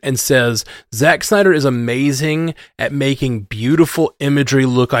examines it and says Zack Snyder is amazing at making beautiful imagery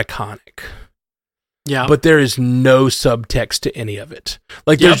look iconic. Yeah. But there is no subtext to any of it.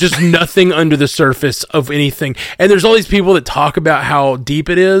 Like, there's just nothing under the surface of anything. And there's all these people that talk about how deep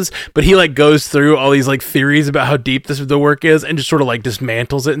it is, but he, like, goes through all these, like, theories about how deep the work is and just sort of, like,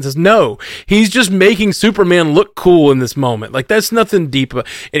 dismantles it and says, no, he's just making Superman look cool in this moment. Like, that's nothing deep.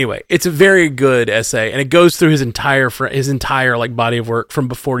 Anyway, it's a very good essay, and it goes through his entire, like, body of work from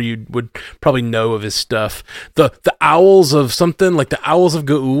before you would probably know of his stuff. The Owls of something, like the Owls of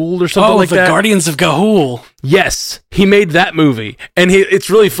Goa'uld or something like that. The Guardians of Goa'uld. Yes, he made that movie, and it's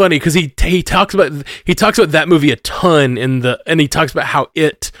really funny because he talks about that movie a ton and he talks about how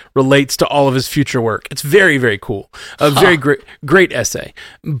it relates to all of his future work. It's very, very cool, a very great essay.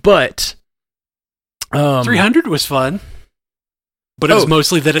 But 300 was fun, but it was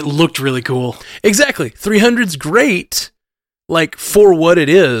mostly that it looked really cool. Exactly, 300's great. Like, for what it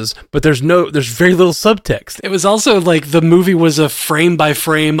is, but there's very little subtext. It was also like the movie was a frame by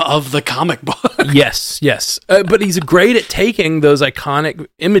frame of the comic book. Yes. But he's great at taking those iconic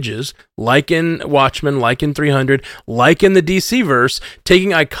images, like in Watchmen, like in 300, like in the DC verse, taking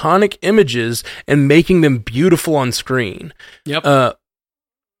iconic images and making them beautiful on screen. Yep.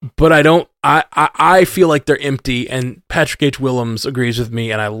 But I feel like they're empty, and Patrick H. Willems agrees with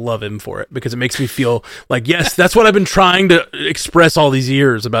me, and I love him for it, because it makes me feel like, yes, that's what I've been trying to express all these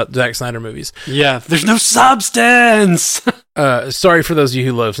years about Zack Snyder movies. Yeah, there's no substance! Sorry for those of you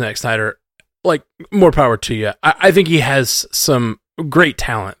who love Zack Snyder. Like, more power to you. I think he has some great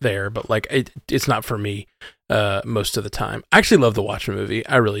talent there, but, like, it's not for me most of the time. I actually love the Watchmen movie.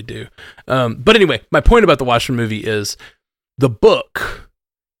 I really do. But anyway, my point about the Watchmen movie is the book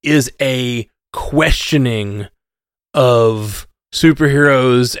is a questioning of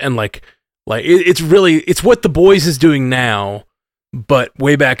superheroes, and like it's what The Boys is doing now, but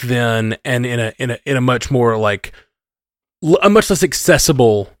way back then, and in a much more like a much less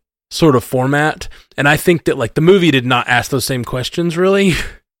accessible sort of format. And I think that, like, the movie did not ask those same questions, really.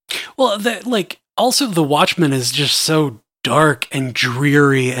 Well, also the Watchmen is just so dark and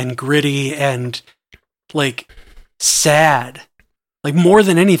dreary and gritty and, like, sad. Like, more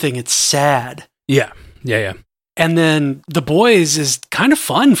than anything, it's sad. Yeah. And then The Boys is kind of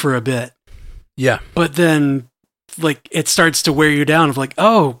fun for a bit. Yeah. But then, like, it starts to wear you down of like,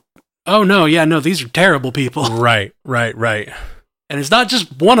 oh no, yeah, no, these are terrible people. Right. And it's not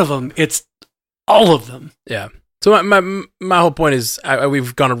just one of them, it's all of them. Yeah. So my whole point is,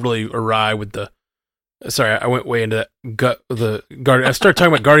 we've gone really awry with the... Sorry, I went way into that. I started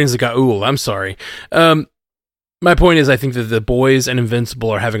talking about Guardians of Goa'uld. I'm sorry. My point is, I think that The Boys and Invincible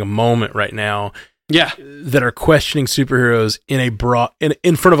are having a moment right now. Yeah, that are questioning superheroes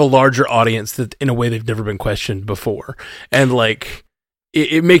in front of a larger audience, that in a way they've never been questioned before, and like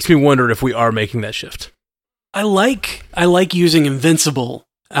it makes me wonder if we are making that shift. I like using Invincible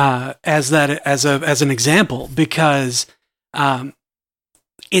as an example, because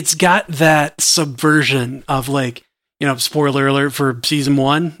it's got that subversion of, like, you know, spoiler alert for season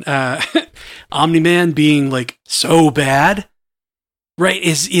 1, Omni-Man being, like, so bad, right,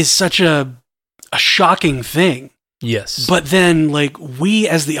 is such a shocking thing. Yes. But then, like, we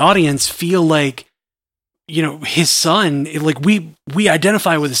as the audience feel like, you know, his son, like, we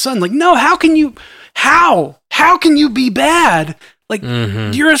identify with his son. Like, no, how can you be bad? Like,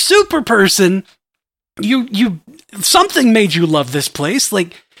 you're a super person. You something made you love this place.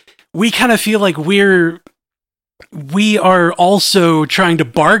 Like, we kind of feel like we are also trying to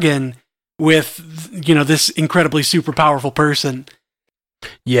bargain with, you know, this incredibly super powerful person.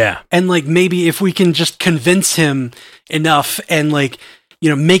 Yeah. And, like, maybe if we can just convince him enough and, like, you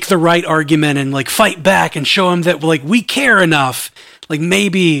know, make the right argument and, like, fight back and show him that, like, we care enough, like,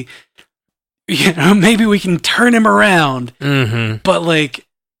 maybe, you know, maybe we can turn him around. But, like,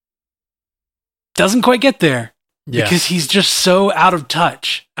 doesn't quite get there. Yeah. Because he's just so out of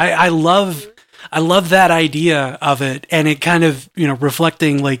touch. I love that idea of it, and it kind of, you know,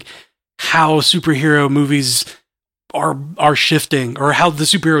 reflecting, like, how superhero movies are shifting, or how the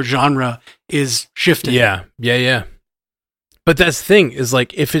superhero genre is shifting. Yeah. But that's the thing, is,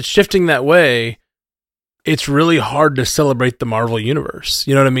 like, if it's shifting that way, it's really hard to celebrate the Marvel universe.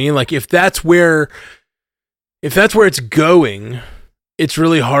 You know what I mean? Like, if that's where it's going, it's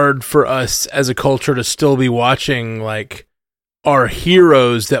really hard for us as a culture to still be watching like our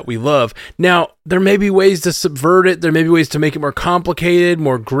heroes that we love. Now, there may be ways to subvert it. There may be ways to make it more complicated,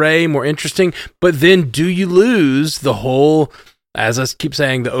 more gray, more interesting. But then do you lose the whole, as I keep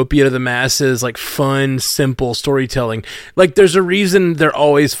saying, the opiate of the masses, like fun, simple storytelling? Like there's a reason they're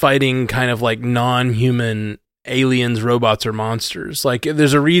always fighting kind of like non-human aliens, robots, or monsters. Like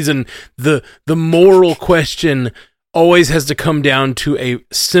there's a reason the moral question always has to come down to a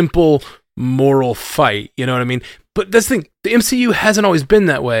simple moral fight. You know what I mean? But that's the thing, the MCU hasn't always been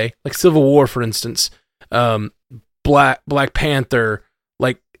that way. Like Civil War, for instance, Black Panther,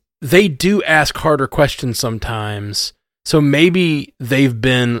 like they do ask harder questions sometimes. So maybe they've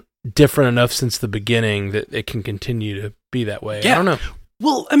been different enough since the beginning that it can continue to be that way. Yeah. I don't know.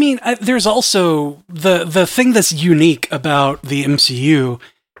 Well, I mean, there's also the thing that's unique about the MCU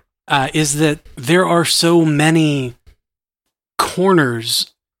is that there are so many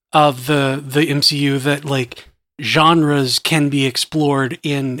corners of the MCU that like genres can be explored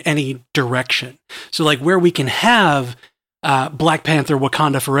in any direction. So like where we can have Black Panther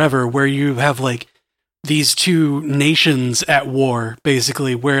Wakanda Forever, where you have like these two nations at war,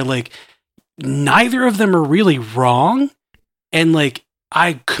 basically, where like neither of them are really wrong. And like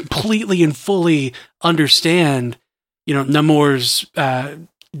I completely and fully understand, you know, Namor's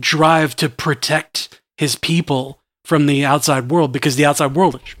drive to protect his people from the outside world, because the outside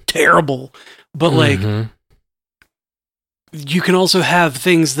world is terrible. But like you can also have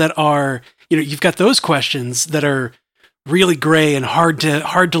things that are, you know, you've got those questions that are really gray and hard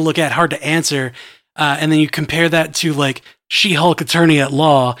to look at, hard to answer. And then you compare that to like She-Hulk Attorney at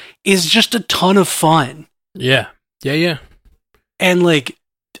Law is just a ton of fun. Yeah. And like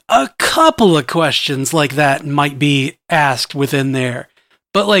a couple of questions like that might be asked within there.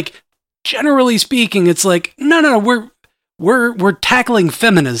 But like generally speaking, it's like, no, we're tackling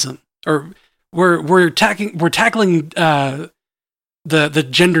feminism, or we're tackling the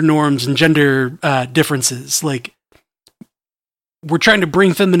gender norms and gender differences. Like we're trying to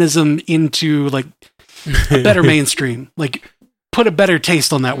bring feminism into like a better mainstream. Like put a better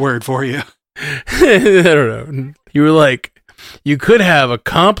taste on that word for you. I don't know. You were like, you could have a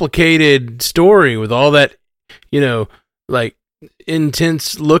complicated story with all that, you know, like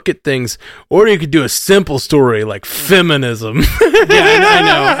intense look at things, or you could do a simple story like feminism. Yeah, I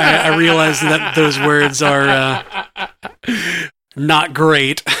know. I realize that those words are not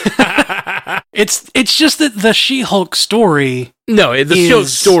great. It's just that the She-Hulk story. No, the She-Hulk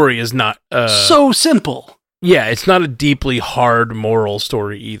story is not so simple. Yeah, it's not a deeply hard moral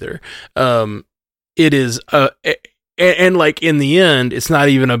story either. It is and like in the end, it's not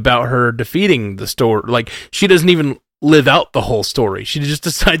even about her defeating the story. Like she doesn't even live out the whole story. She just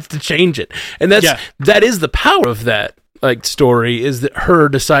decides to change it. And that is the power of that like story, is that her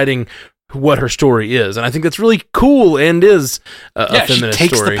deciding what her story is. And I think that's really cool and is a feminist she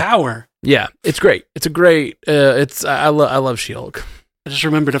takes story. The power. Yeah, it's great. It's a great I love She-Hulk. I just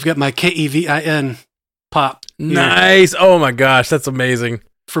remembered I've got my KEVIN pop. Nice. Oh my gosh, that's amazing.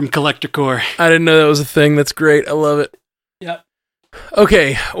 From Collector Core. I didn't know that was a thing. That's great. I love it. Yep.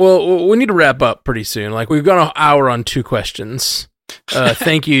 Okay, well, we need to wrap up pretty soon. Like, we've got an hour on 2 questions.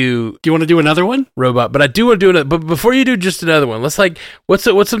 Thank you. Do you want to do another one? Robot. But I do want to do another. But before you do just another one, let's like, what's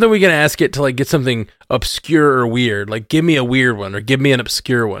something we can ask it to like get something obscure or weird? Like, give me a weird one or give me an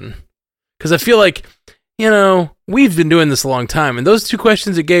obscure one. Because I feel like, you know, we've been doing this a long time, and those 2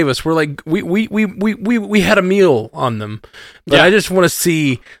 questions it gave us were like we had a meal on them. But I just want to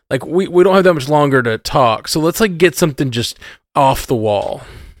see, like, we don't have that much longer to talk, so let's like get something just off the wall.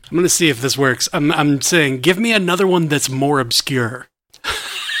 I'm gonna see if this works. I'm saying, give me another one that's more obscure.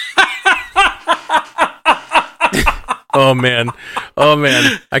 Oh man,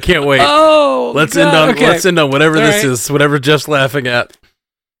 I can't wait. Oh, let's end on whatever this is, whatever Jeff's laughing at.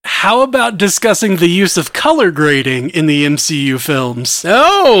 How about discussing the use of color grading in the MCU films?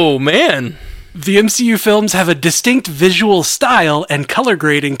 Oh, man. The MCU films have a distinct visual style, and color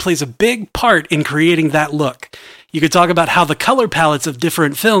grading plays a big part in creating that look. You could talk about how the color palettes of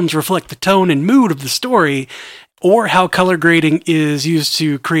different films reflect the tone and mood of the story, or how color grading is used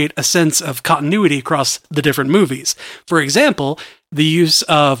to create a sense of continuity across the different movies. For example, the use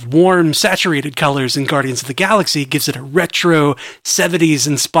of warm, saturated colors in Guardians of the Galaxy gives it a retro,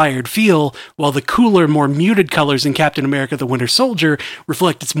 70s-inspired feel, while the cooler, more muted colors in Captain America the Winter Soldier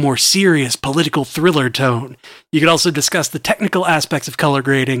reflect its more serious, political thriller tone. You could also discuss the technical aspects of color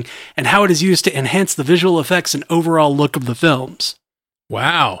grading and how it is used to enhance the visual effects and overall look of the films.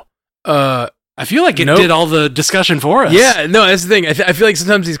 Wow. I feel like it did all the discussion for us. Yeah, no, that's the thing. I feel like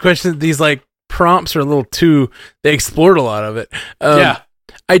sometimes these questions, these like prompts are a little too. They explored a lot of it. Yeah.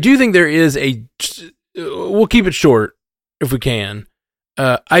 I do think there is a. We'll keep it short if we can.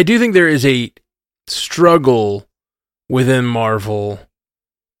 I do think there is a struggle within Marvel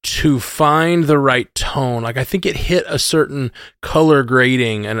to find the right tone. Like, I think it hit a certain color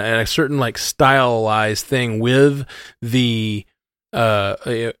grading and a certain like stylized thing with the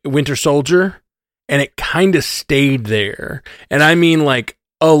Winter Soldier, and it kind of stayed there. And I mean, like,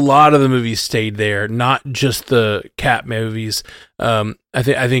 a lot of the movies stayed there, not just the Cap movies. I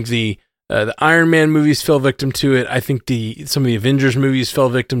think the Iron Man movies fell victim to it. I think some of the Avengers movies fell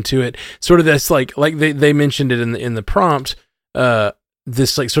victim to it. Sort of this like they mentioned it in the prompt.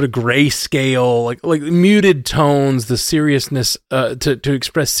 This like sort of grayscale, like muted tones, the seriousness to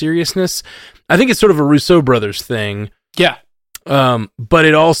express seriousness. I think it's sort of a Russo brothers thing. Yeah. But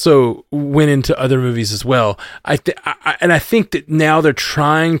it also went into other movies as well. I think that now they're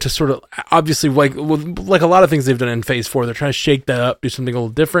trying to sort of, obviously, like a lot of things they've done in Phase 4, they're trying to shake that up, do something a little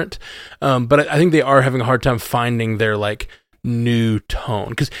different. But I think they are having a hard time finding their like new tone.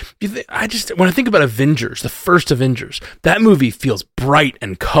 Because when I think about Avengers, the first Avengers, that movie feels bright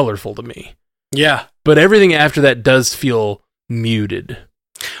and colorful to me. Yeah. But everything after that does feel muted.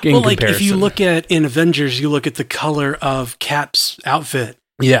 Well, like if you look at in Avengers, you look at the color of Cap's outfit.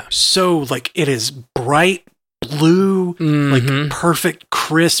 Yeah. So like it is bright blue, like perfect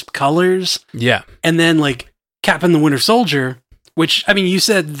crisp colors. Yeah. And then like Cap and the Winter Soldier, which, I mean, you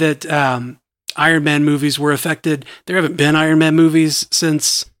said that Iron Man movies were affected. There haven't been Iron Man movies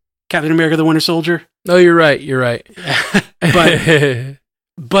since Captain America: The Winter Soldier. Oh, you're right.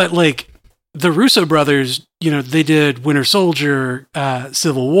 But like the Russo brothers, they did Winter Soldier,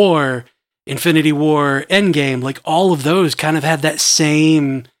 Civil War, Infinity War, Endgame. Like all of those kind of had that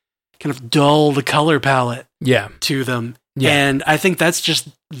same kind of dull the color palette to them. Yeah. And I think that's just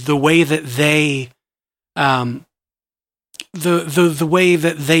the way that they the way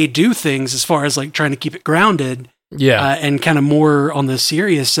that they do things as far as like trying to keep it grounded. Yeah. And kind of more on the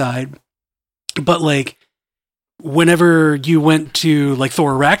serious side. But like whenever you went to like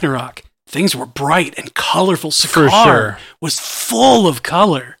Thor Ragnarok, things were bright and colorful. Sakaar was full of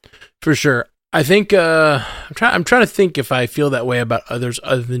color. For sure. I think I'm trying to think if I feel that way about others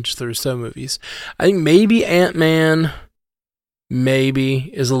other than just the Russo movies. I think maybe Ant-Man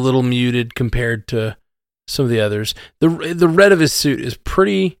is a little muted compared to some of the others. The red of his suit is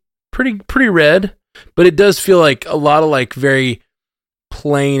pretty red, but it does feel like a lot of like very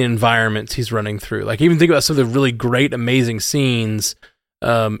plain environments he's running through. Like even think about some of the really great, amazing scenes.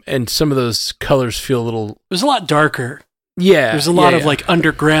 And some of those colors feel a little. It was a lot darker. Yeah. There's a lot of like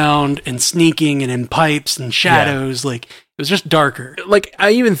underground and sneaking and in pipes and shadows. Like it was just darker. Like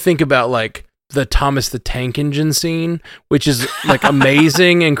I even think about like the Thomas the Tank Engine scene, which is like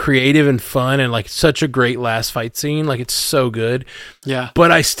amazing and creative and fun and like such a great last fight scene. Like it's so good. Yeah.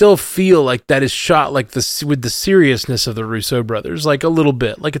 But I still feel like that is shot like with the seriousness of the Russo brothers, like a little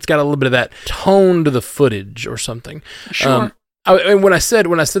bit. Like it's got a little bit of that tone to the footage or something. Sure. And when I said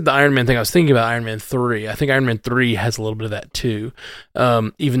the Iron Man thing, I was thinking about Iron Man 3. I think Iron Man 3 has a little bit of that too,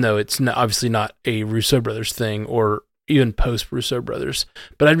 even though it's obviously not a Russo brothers thing or even post Russo brothers.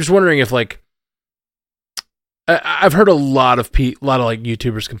 But I'm just wondering if like I've heard a lot of like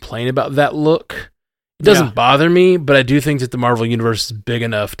YouTubers complain about that look. It doesn't bother me, but I do think that the Marvel universe is big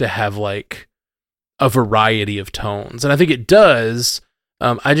enough to have like a variety of tones, and I think it does.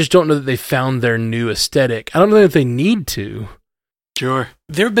 I just don't know that they found their new aesthetic. I don't know if they need to. Sure.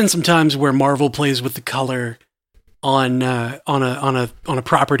 There have been some times where Marvel plays with the color on a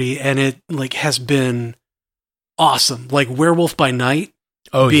property, and it like has been awesome. Like Werewolf by Night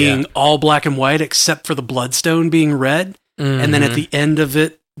being all black and white except for the Bloodstone being red, and then at the end of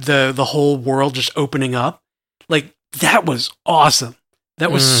it, the whole world just opening up. Like that was awesome.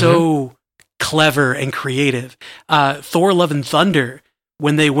 That was so clever and creative. Thor: Love and Thunder,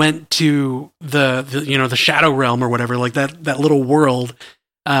 when they went to the Shadow Realm or whatever, like that little world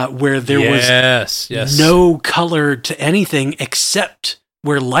where there was no color to anything except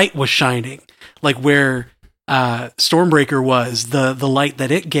where light was shining, like where Stormbreaker was, the light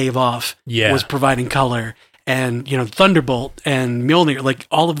that it gave off was providing color, and Thunderbolt and Mjolnir, like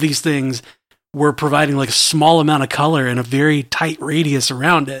all of these things were providing like a small amount of color in a very tight radius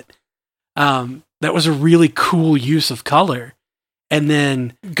around it. That was a really cool use of color. And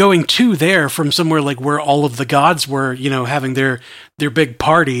then going to there from somewhere like where all of the gods were, having their big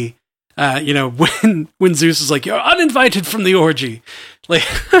party, when Zeus is like, "You're uninvited from the orgy," like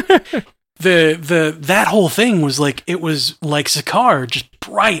that whole thing was like, it was like Sakaar, just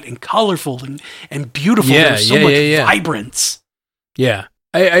bright and colorful and beautiful. There was so much vibrance. Yeah.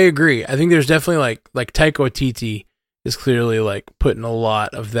 I agree. I think there's definitely like Taika Waititi is clearly like putting a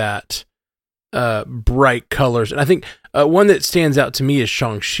lot of that bright colors. And I think one that stands out to me is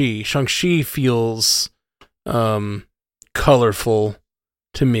Shang-Chi. Shang-Chi feels colorful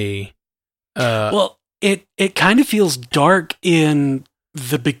to me. Well, it kind of feels dark in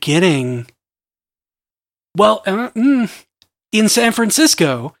the beginning. Well, in San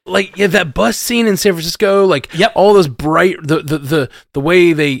Francisco, like that bus scene in San Francisco, like yep. all those bright the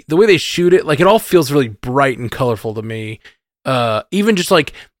way they shoot it, like it all feels really bright and colorful to me. Even just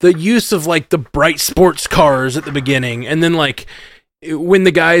like the use of like the bright sports cars at the beginning, and then like when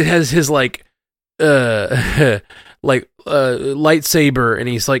the guy has his like lightsaber and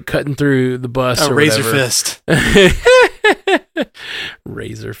he's like cutting through the bus or razor whatever. fist.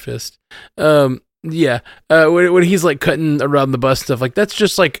 Razor fist. When he's like cutting around the bus and stuff, like that's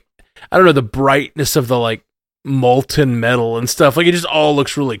just like, I don't know, the brightness of the like molten metal and stuff, like it just all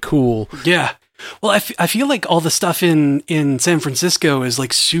looks really cool. Yeah. Well, I feel like all the stuff in San Francisco is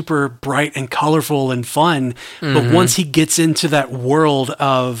like super bright and colorful and fun. Mm-hmm. But once he gets into that world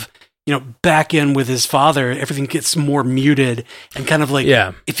of, you know, back in with his father, everything gets more muted and kind of like,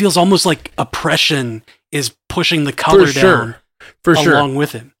 it feels almost like oppression is pushing the color down along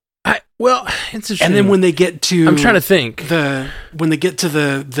with him. Well, it's a shame. And then when they get to, I'm trying to think, when they get to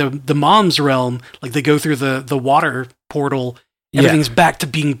the mom's realm, like they go through the water portal, everything's back to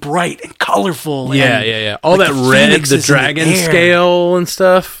being bright and colorful. Yeah. All like that red, the dragon scale and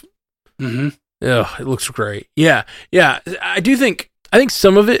stuff. Mm-hmm. Oh, it looks great. Yeah. I think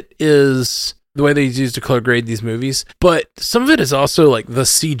some of it is the way they use to color grade these movies, but some of it is also like the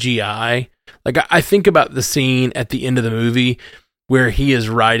CGI. Like I think about the scene at the end of the movie where he is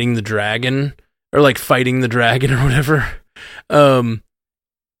riding the dragon or like fighting the dragon or whatever.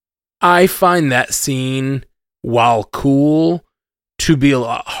 I find that scene, while cool, to be a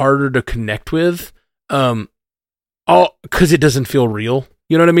lot harder to connect with, because it doesn't feel real.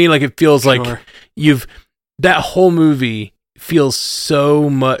 You know what I mean? Like it feels like that whole movie feels so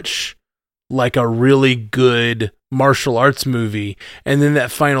much like a really good martial arts movie, and then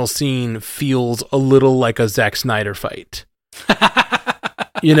that final scene feels a little like a Zack Snyder fight.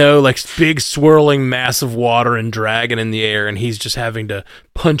 You know, like big swirling mass of water and dragon in the air, and he's just having to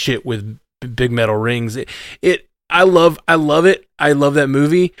punch it with big metal rings. I love it. I love that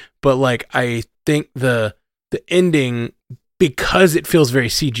movie, but like I think the ending, because it feels very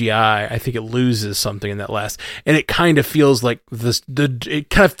CGI, I think it loses something in that last, and it kind of feels like it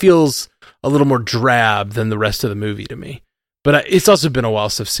kind of feels a little more drab than the rest of the movie to me. But it's also been a while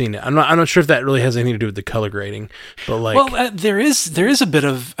since I've seen it. I'm not sure if that really has anything to do with the color grading. But like, there is a bit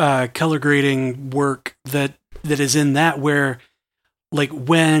of color grading work that is in that, where like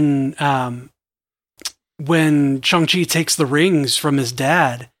when Shang-Chi takes the rings from his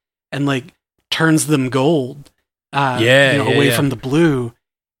dad and like turns them gold, away from the blue,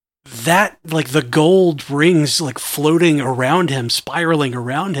 that like the gold rings like floating around him, spiraling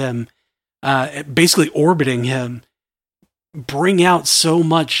around him, basically orbiting him, bring out so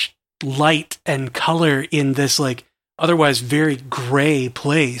much light and color in this like otherwise very gray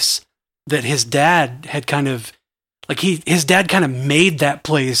place that his dad had kind of like his dad kind of made that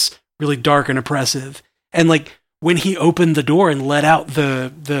place really dark and oppressive. And like when he opened the door and let out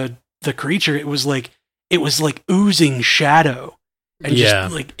the creature, it was like oozing shadow, and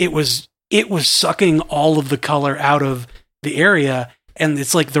just like it was sucking all of the color out of the area, and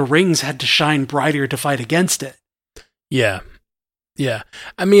it's like the rings had to shine brighter to fight against it. Yeah.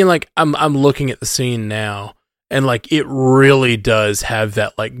 I mean, like I'm looking at the scene now, and like it really does have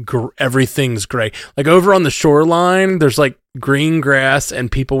that like everything's gray. Like over on the shoreline, there's like green grass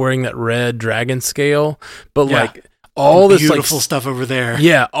and people wearing that red dragon scale, but like all this beautiful like stuff over there.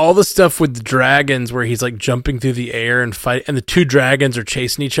 Yeah, all the stuff with the dragons where he's like jumping through the air and fight, and the two dragons are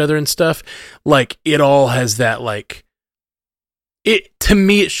chasing each other and stuff. Like it all has that like. It to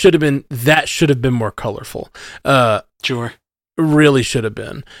me, it should have been more colorful. Sure. Really should have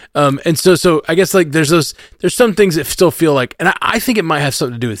been. And so I guess like there's some things that still feel like, and I think it might have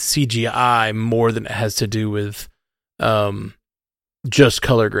something to do with CGI more than it has to do with just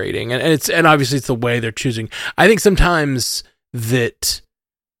color grading. And obviously it's the way they're choosing. I think sometimes that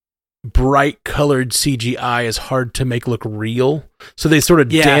bright colored CGI is hard to make look real. So they sort of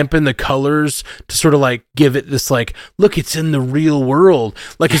dampen the colors to sort of like give it this like, look, it's in the real world.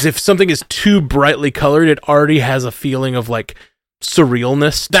 Like as if something is too brightly colored, it already has a feeling of like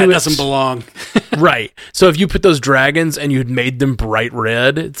surrealness to it. That doesn't belong. Right. So if you put those dragons and you'd made them bright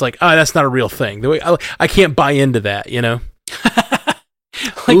red, it's like, oh, that's not a real thing. The way I can't buy into that, you know?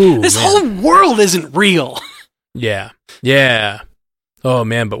 Like, this whole world isn't real. Yeah. Oh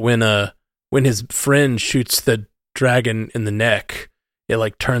man, but when his friend shoots the dragon in the neck, it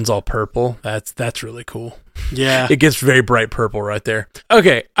like turns all purple. That's really cool. Yeah, it gets very bright purple right there.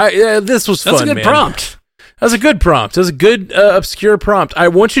 Okay, this was fun. That's a good prompt. That was a good prompt. That was a good obscure prompt. I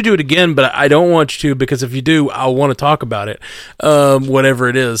want you to do it again, but I don't want you to, because if you do, I'll want to talk about it, whatever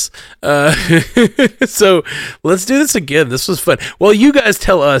it is. So let's do this again. This was fun. Well, you guys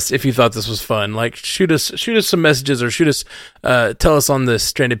tell us if you thought this was fun. Like, shoot us some messages, or tell us on the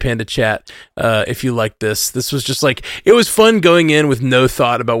Stranded Panda chat if you like this. This was just like, it was fun going in with no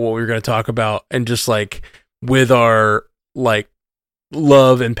thought about what we were going to talk about, and just like with our like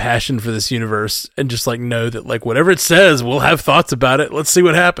love and passion for this universe, and just like know that like whatever it says, we'll have thoughts about it. Let's see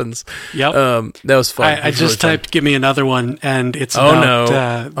what happens. Yep. That was fun. I just typed "give me another one," and it's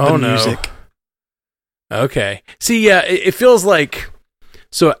about the music. Okay. See, yeah, it feels like,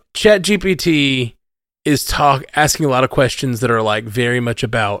 so ChatGPT is asking a lot of questions that are like very much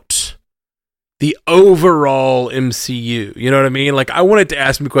about the overall MCU. You know what I mean? Like, I wanted to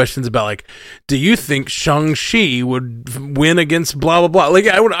ask me questions about, like, do you think Shang-Chi would win against blah, blah, blah? Like,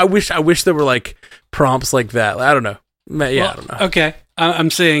 I wish there were, like, prompts like that. I don't know. Yeah, I don't know. Okay.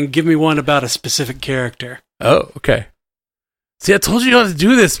 I'm saying give me one about a specific character. Oh, okay. See, I told you how to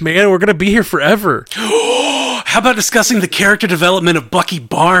do this, man. We're going to be here forever. How about discussing the character development of Bucky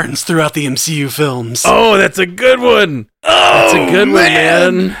Barnes throughout the MCU films? Oh, that's a good one. That's a good one,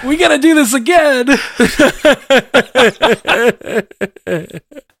 man. We got to do this again.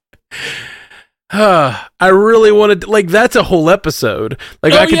 I really wanted, like, that's a whole episode.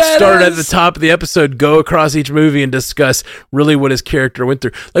 Like, I could start at the top of the episode, go across each movie, and discuss really what his character went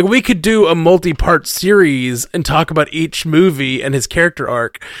through. Like, we could do a multi-part series and talk about each movie and his character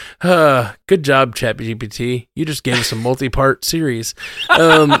arc. Good job, ChatGPT. You just gave us a multi-part series.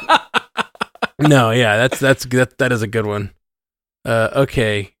 No, yeah, that is a good one.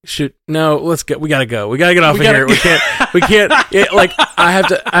 Okay. No, let's get. We gotta go. We gotta get off of here. We can't. Like, I have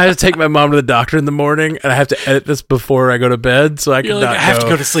to take my mom to the doctor in the morning, and I have to edit this before I go to bed, so I can not. I have to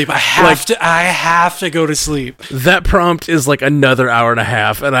go to sleep. I have to go to sleep. That prompt is like another hour and a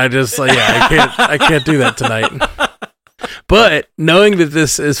half, and I just like, I can't do that tonight. But knowing that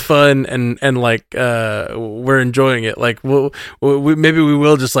this is fun and like we're enjoying it, like maybe we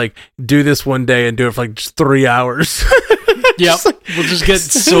will just like do this one day and do it for like just 3 hours. Yep, we'll just get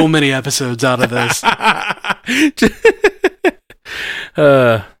so many episodes out of this.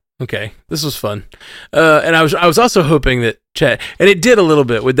 Okay, this was fun, and I was also hoping that Chat, and it did a little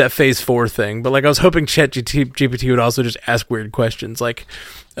bit with that Phase 4 thing, but like I was hoping ChatGPT would also just ask weird questions, like,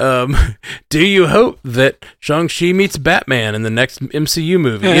 do you hope that Shang-Chi meets Batman in the next MCU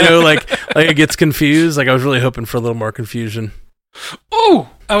movie? You know, like it gets confused. Like, I was really hoping for a little more confusion. Oh,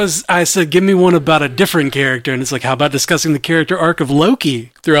 I said, give me one about a different character, and it's like, how about discussing the character arc of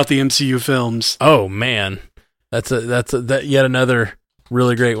Loki throughout the MCU films? Oh man, that's yet another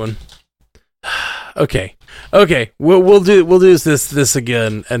really great one. Okay, we'll do this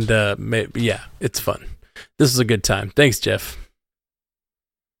again, and maybe, yeah, it's fun. This is a good time. Thanks, Jeff.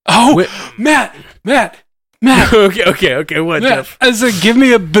 Oh, Matt. Okay. What, Matt, Jeff? I said, give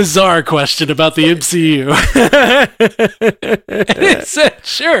me a bizarre question about the MCU. And it said,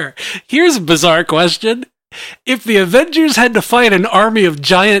 sure. Here's a bizarre question. If the Avengers had to fight an army of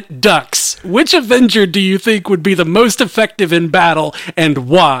giant ducks, which Avenger do you think would be the most effective in battle, and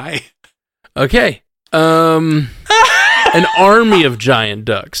why? Okay. An army of giant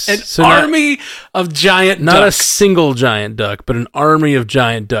ducks. Army of giant ducks. Not a single giant duck, but an army of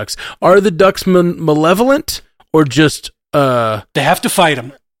giant ducks. Are the ducks malevolent, or just... They have to fight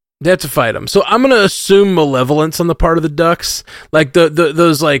them. They have to fight them. So I'm going to assume malevolence on the part of the ducks. Like,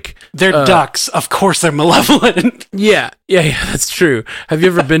 those, like... They're ducks. Of course they're malevolent. Yeah, that's true. Have you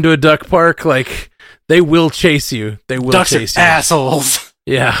ever been to a duck park? Like, they will chase you. They will ducks chase are you. Assholes.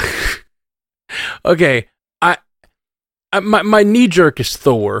 Yeah. Okay. My knee jerk is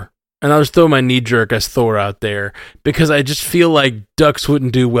Thor, and I'll just throw my knee jerk as Thor out there because I just feel like ducks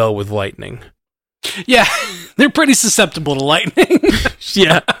wouldn't do well with lightning. Yeah, they're pretty susceptible to lightning.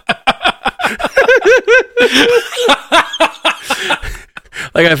 Yeah.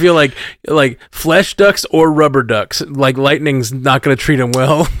 Like, I feel like flesh ducks or rubber ducks, like lightning's not going to treat them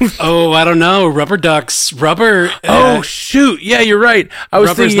well. Oh, I don't know. Rubber ducks. Oh shoot! Yeah, you're right. I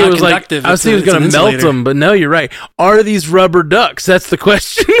was thinking it was like I was thinking it was going to melt them, but no, you're right. Are these rubber ducks? That's the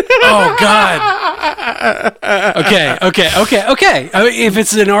question. Oh God. Okay. I mean, if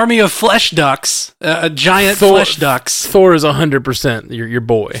it's an army of flesh ducks, giant flesh ducks, Thor is 100% your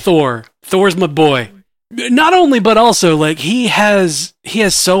boy. Thor's my boy. Not only, but also, like, he has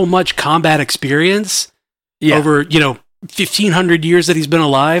so much combat experience over, 1,500 years that he's been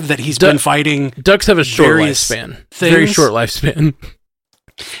alive that he's been fighting. Ducks have a short lifespan. Very short lifespan.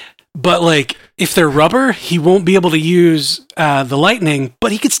 But, like, if they're rubber, he won't be able to use the lightning,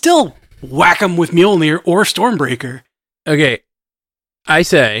 but he could still whack them with Mjolnir or Stormbreaker. Okay, I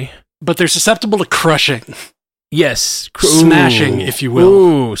say... But they're susceptible to crushing. Yes. Smashing, if you will.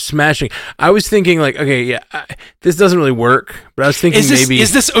 Ooh, smashing. I was thinking, like, okay, yeah, this doesn't really work, but I was thinking maybe...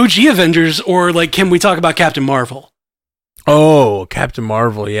 Is this OG Avengers, or, like, can we talk about Captain Marvel? Oh, Captain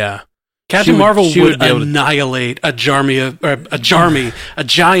Marvel, yeah. Captain Marvel would annihilate a giant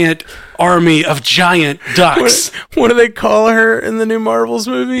army of giant ducks. What do they call her in the new Marvels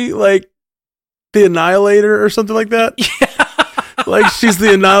movie? Like, the Annihilator or something like that? Yeah. Like, she's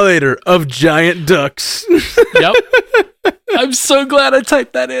the Annihilator of giant ducks. Yep. I'm so glad I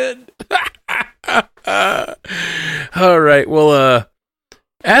typed that in. All right, well,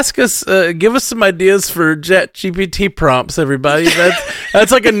 ask us, give us some ideas for ChatGPT prompts, everybody.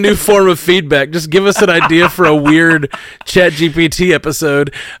 That's like a new form of feedback. Just give us an idea for a weird ChatGPT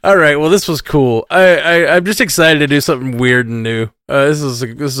episode. All right, well, this was cool. I'm just excited to do something weird and new. This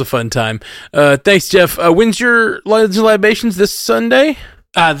is a fun time. Thanks, Jeff. When's your libations? This Sunday?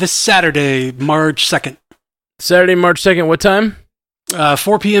 This Saturday, March 2nd. Saturday, March 2nd. What time?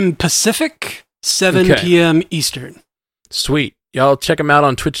 4 p.m. Pacific, 7 p.m. Eastern. Sweet. Y'all check them out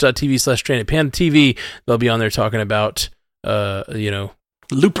on twitch.tv/strandedpanda.tv. They'll be on there talking about, Lupercalia.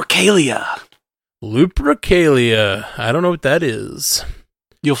 Lupercalia. I don't know what that is.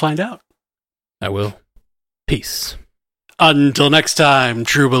 You'll find out. I will. Peace. Until next time,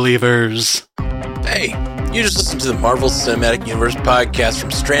 true believers. Hey, you just listened to the Marvel Cinematic Universe podcast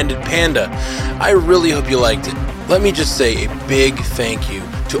from Stranded Panda. I really hope you liked it. Let me just say a big thank you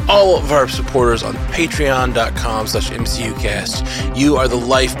to all of our supporters on patreon.com/MCUcast. You are the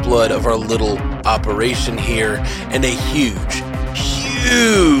lifeblood of our little operation here, and a huge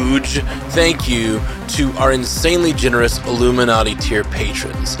thank you to our insanely generous Illuminati tier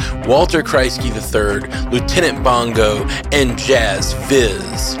patrons, Walter Kreisky III, Lieutenant Bongo, and Jazz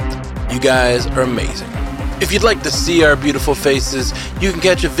Viz. You guys are amazing. If you'd like to see our beautiful faces, you can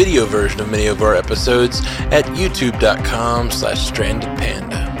catch a video version of many of our episodes at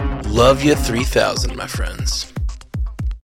youtube.com/strandedpanda. Love you 3000, my friends.